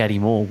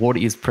delegating more. What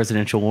is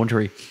presidential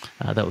laundry?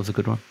 That was a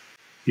good one.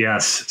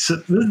 Yes. So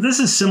this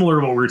is similar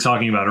to what we were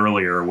talking about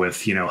earlier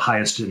with,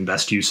 highest and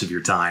best use of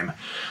your time.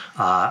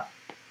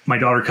 My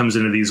daughter comes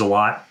into these a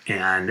lot,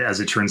 and as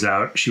it turns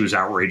out, she was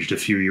outraged a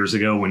few years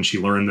ago when she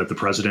learned that the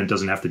president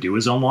doesn't have to do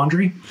his own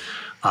laundry.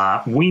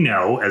 We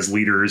know as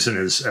leaders and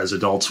as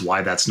adults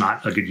why that's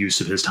not a good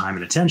use of his time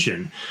and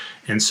attention.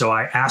 And so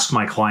I ask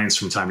my clients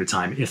from time to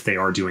time if they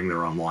are doing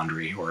their own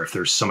laundry, or if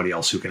there's somebody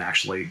else who can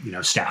actually,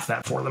 staff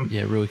that for them.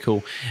 Yeah, really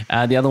cool.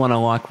 The other one I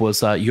like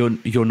was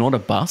you're not a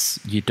bus.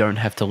 You don't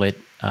have to let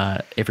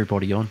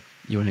everybody on.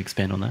 You want to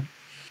expand on that?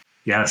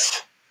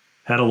 Yes.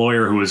 Had a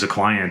lawyer who was a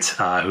client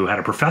who had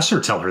a professor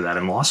tell her that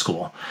in law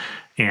school.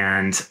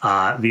 And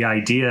the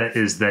idea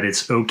is that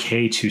it's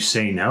okay to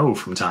say no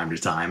from time to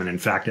time. And in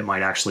fact, it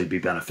might actually be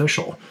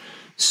beneficial.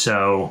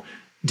 So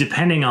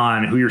depending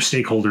on who your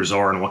stakeholders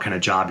are and what kind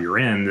of job you're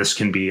in, this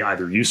can be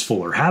either useful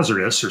or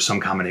hazardous or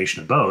some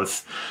combination of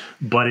both.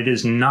 But it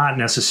is not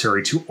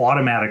necessary to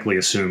automatically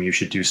assume you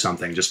should do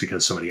something just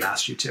because somebody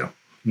asked you to.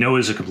 No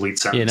is a complete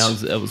sentence. Yeah, no,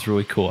 that was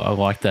really cool. I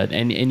like that.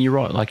 And you're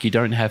right. Like, you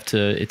don't have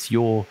to,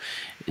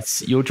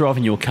 you're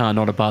driving your car,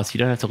 not a bus. You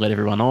don't have to let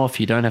everyone off.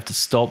 You don't have to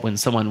stop when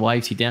someone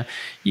waves you down.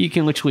 You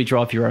can literally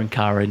drive your own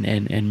car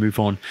and move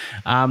on.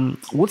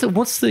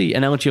 What's the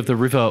analogy of the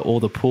river or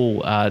the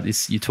pool?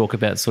 You talk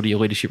about sort of your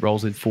leadership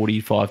roles with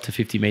 45 to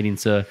 50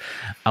 meetings a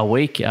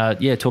week.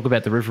 Talk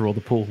about the river or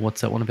the pool.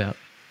 What's that one about?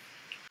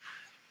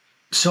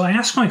 So I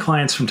ask my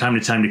clients from time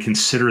to time to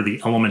consider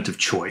the element of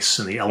choice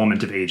and the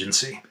element of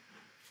agency.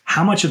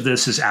 How much of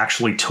this is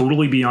actually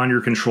totally beyond your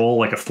control,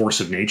 like a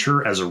force of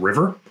nature as a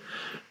river?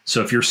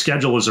 So if your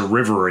schedule is a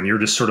river and you're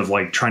just sort of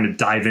like trying to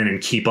dive in and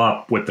keep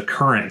up with the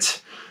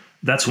current,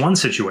 that's one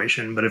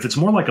situation. But if it's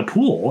more like a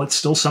pool, it's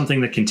still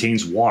something that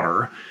contains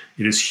water.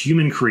 It is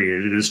human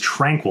created. It is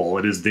tranquil.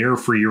 It is there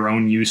for your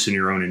own use and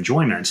your own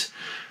enjoyment.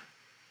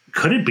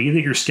 Could it be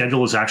that your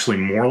schedule is actually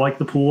more like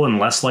the pool and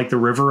less like the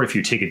river if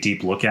you take a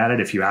deep look at it?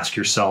 If you ask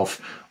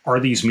yourself, are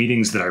these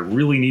meetings that I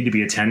really need to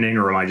be attending,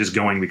 or am I just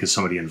going because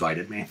somebody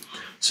invited me?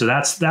 So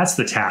that's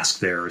the task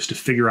there, is to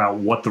figure out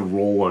what the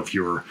role of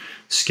your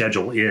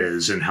schedule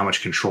is and how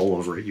much control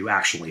over it you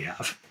actually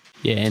have.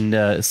 Yeah, and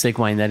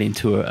segueing that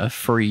into a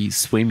free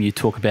swim, you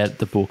talk about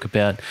the book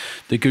about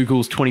the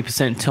Google's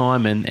 20%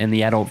 time and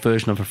the adult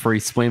version of a free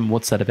swim.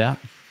 What's that about?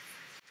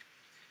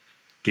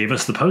 Gave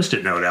us the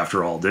Post-it note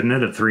after all, didn't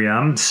it, at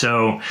 3M?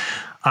 So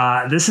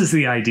this is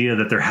the idea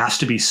that there has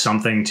to be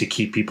something to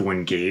keep people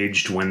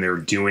engaged when they're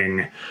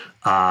doing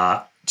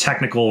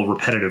technical,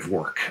 repetitive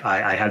work.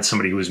 I had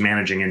somebody who was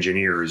managing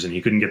engineers, and he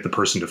couldn't get the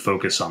person to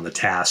focus on the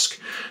task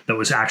that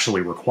was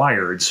actually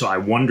required. So I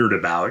wondered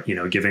about,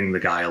 giving the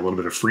guy a little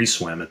bit of free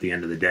swim at the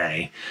end of the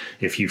day.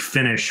 If you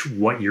finish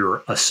what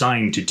you're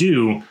assigned to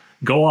do,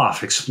 Go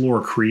off,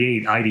 explore,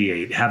 create,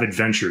 ideate, have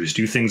adventures,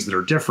 do things that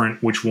are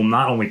different, which will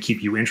not only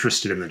keep you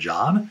interested in the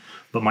job,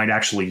 but might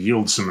actually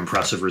yield some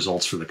impressive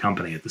results for the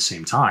company at the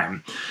same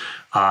time.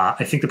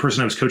 I think the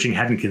person I was coaching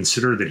hadn't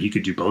considered that he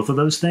could do both of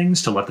those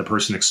things, to let the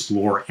person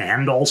explore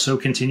and also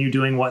continue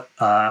doing what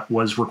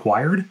was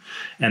required,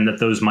 and that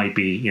those might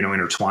be,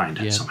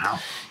 intertwined somehow.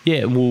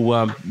 Yeah,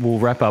 we'll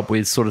wrap up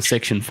with sort of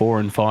section 4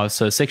 and 5.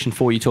 So section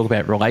 4, you talk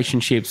about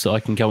relationships. So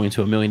I can go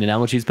into a million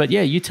analogies, but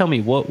yeah, you tell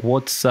me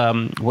what's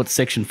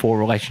section 4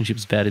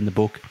 relationships about in the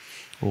book,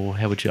 or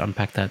how would you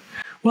unpack that?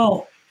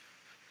 Well,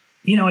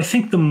 I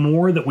think the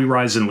more that we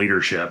rise in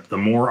leadership, the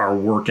more our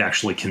work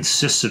actually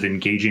consists of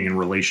engaging in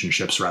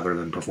relationships rather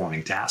than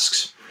performing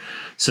tasks.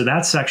 So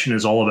that section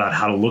is all about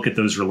how to look at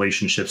those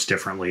relationships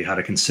differently, how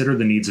to consider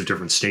the needs of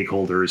different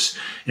stakeholders,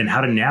 and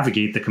how to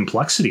navigate the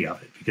complexity of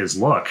it. Because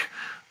look,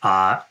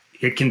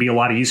 it can be a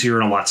lot easier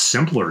and a lot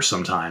simpler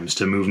sometimes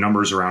to move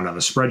numbers around on a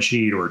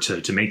spreadsheet, or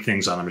to make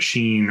things on a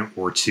machine,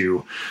 or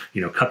to,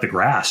 cut the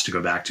grass, to go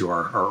back to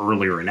our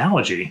earlier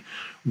analogy,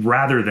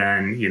 rather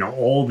than,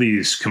 all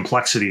these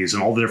complexities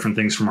and all the different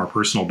things from our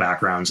personal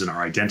backgrounds and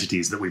our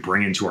identities that we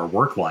bring into our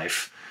work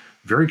life.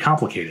 Very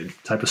complicated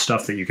type of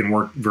stuff that you can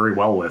work very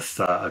well with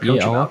a coach.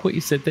 Yeah, I like what you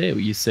said there.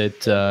 You said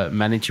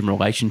managing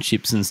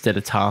relationships instead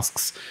of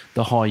tasks.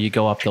 The higher you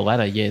go up the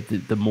ladder,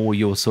 the more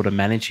you're sort of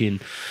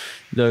managing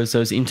those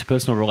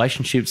interpersonal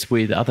relationships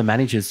with other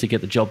managers to get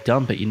the job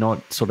done, but you're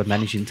not sort of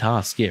managing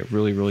tasks. Yeah,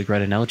 really, really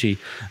great analogy.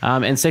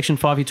 And section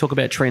 5, you talk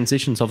about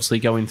transitions, obviously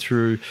going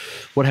through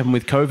what happened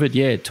with COVID.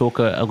 Yeah, talk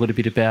a little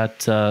bit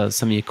about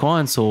some of your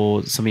clients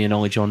or some of your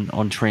knowledge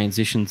on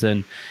transitions,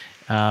 and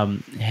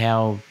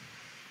how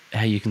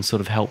you can sort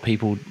of help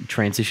people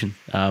transition.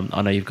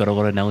 I know you've got a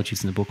lot of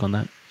analogies in the book on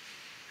that.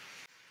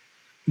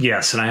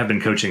 Yes, and I have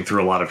been coaching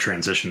through a lot of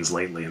transitions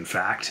lately, in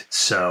fact.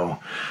 So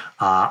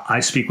I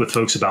speak with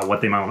folks about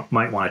what they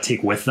might want to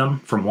take with them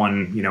from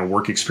one,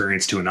 work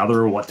experience to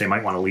another, what they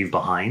might want to leave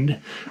behind.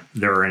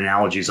 There are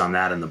analogies on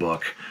that in the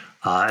book,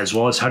 as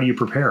well as how do you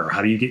prepare?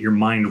 How do you get your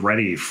mind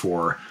ready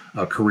for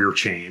a career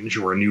change,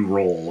 or a new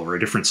role, or a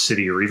different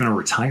city, or even a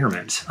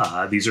retirement?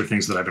 These are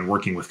things that I've been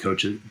working with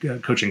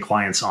coaching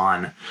clients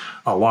on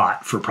a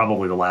lot for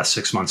probably the last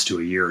 6 months to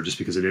a year, just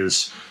because it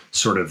is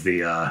sort of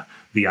the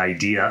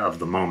idea of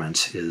the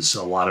moment. Is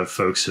a lot of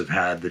folks have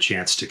had the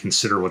chance to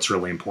consider what's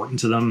really important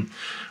to them,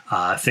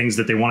 things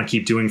that they want to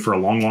keep doing for a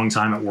long, long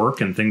time at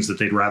work, and things that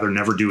they'd rather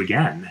never do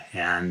again.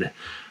 And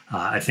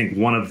I think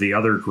one of the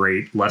other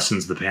great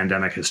lessons the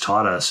pandemic has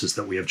taught us is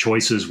that we have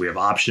choices, we have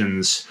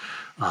options.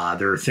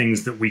 There are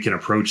things that we can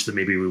approach that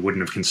maybe we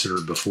wouldn't have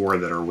considered before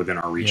that are within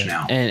our reach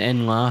now.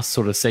 And last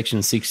sort of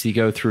section 6, you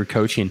go through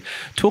coaching.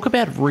 Talk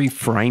about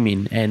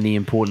reframing and the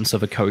importance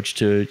of a coach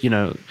to,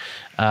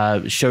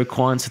 show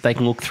clients that they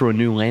can look through a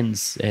new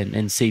lens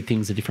and see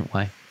things a different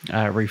way.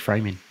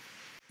 Reframing.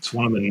 It's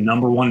one of the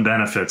number one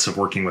benefits of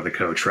working with a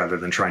coach rather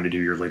than trying to do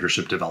your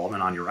leadership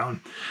development on your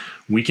own.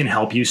 We can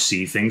help you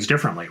see things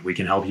differently. We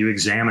can help you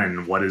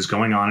examine what is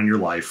going on in your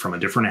life from a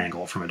different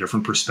angle, from a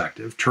different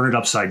perspective, turn it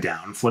upside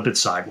down, flip it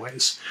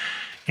sideways.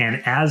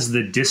 And as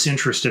the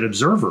disinterested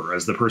observer,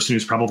 as the person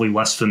who's probably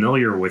less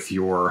familiar with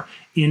your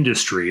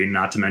industry,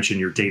 not to mention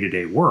your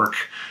day-to-day work,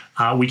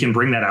 we can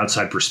bring that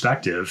outside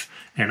perspective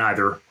and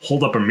either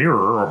hold up a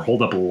mirror or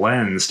hold up a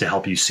lens to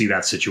help you see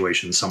that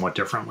situation somewhat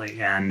differently.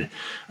 And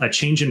a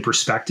change in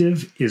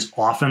perspective is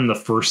often the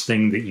first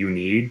thing that you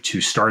need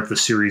to start the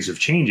series of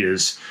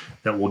changes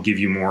that will give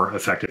you more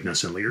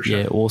effectiveness in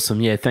leadership. Yeah,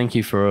 awesome. Yeah, thank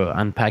you for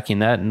unpacking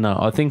that. And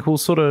I think we'll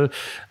sort of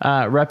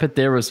wrap it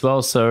there as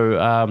well.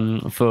 So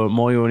for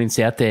my audience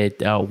out there,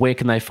 where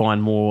can they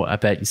find more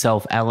about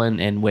yourself, Alan,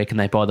 and where can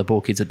they buy the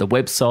book? Is it the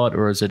website,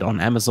 or is it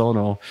on Amazon,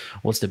 or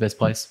what's the best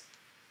place?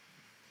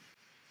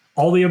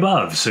 All the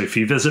above. So if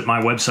you visit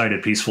my website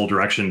at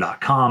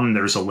peacefuldirection.com,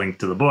 there's a link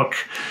to the book.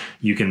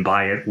 You can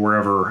buy it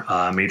wherever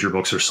major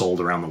books are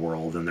sold around the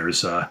world. And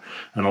there's an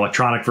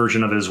electronic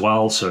version of it as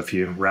well. So if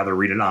you rather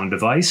read it on a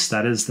device,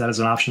 that is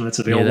an option that's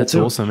available. Yeah, that's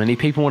too. Awesome. And if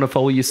people want to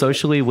follow you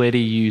socially, where do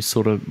you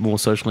sort of more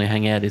socially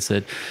hang out? Is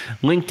it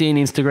LinkedIn,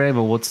 Instagram,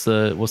 or what's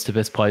the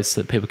best place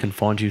that people can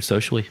find you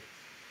socially?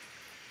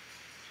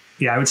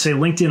 Yeah, I would say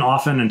LinkedIn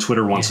often and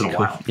Twitter once in a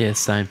while. Yeah,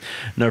 same.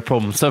 No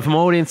problem. So from my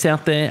audience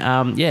out there,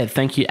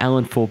 thank you,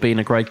 Alan, for being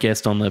a great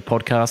guest on the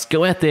podcast.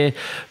 Go out there,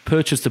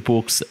 purchase the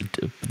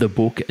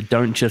book,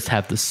 Don't Just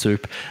Have the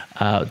Soup.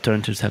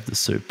 Don't Just Have the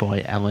Soup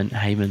by Alan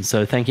Heymann.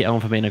 So thank you,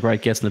 Alan, for being a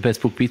great guest on the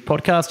Best Book Bits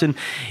podcast. And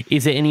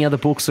is there any other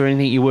books or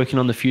anything you're working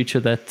on in the future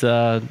that's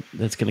going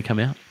to come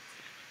out?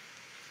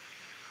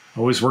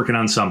 Always working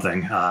on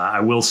something. I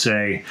will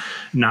say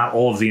not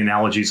all of the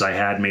analogies I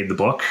had made the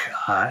book,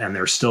 and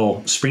they're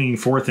still springing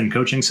forth in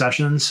coaching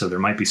sessions. So there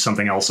might be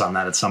something else on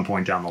that at some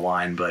point down the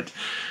line, but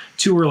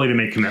too early to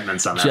make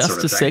commitments on that sort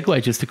of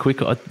thing. Just a quick,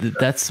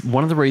 that's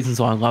one of the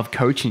reasons I love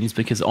coaching, is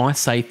because I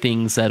say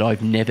things that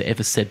I've never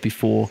ever said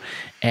before,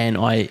 and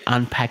I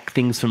unpack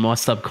things from my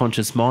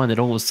subconscious mind that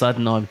all of a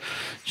sudden I'm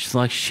just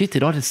like, shit,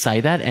 did I just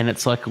say that? And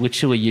it's like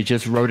literally you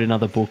just wrote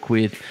another book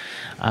with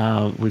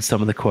with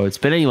some of the quotes.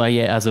 But anyway,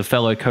 yeah, as a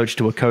fellow coach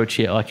to a coach,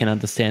 yeah, I can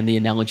understand the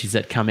analogies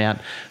that come out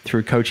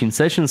through coaching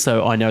sessions.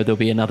 So I know there'll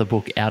be another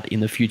book out in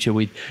the future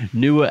with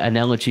newer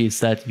analogies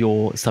that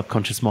your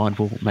subconscious mind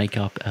will make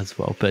up as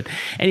well. But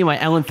anyway,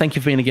 Alan, thank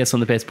you for being a guest on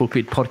the Best Book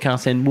Bit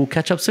podcast, and we'll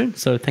catch up soon.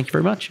 So thank you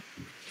very much.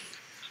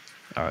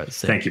 All right.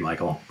 Thank you,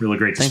 Michael. Really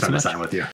great to spend the time with you.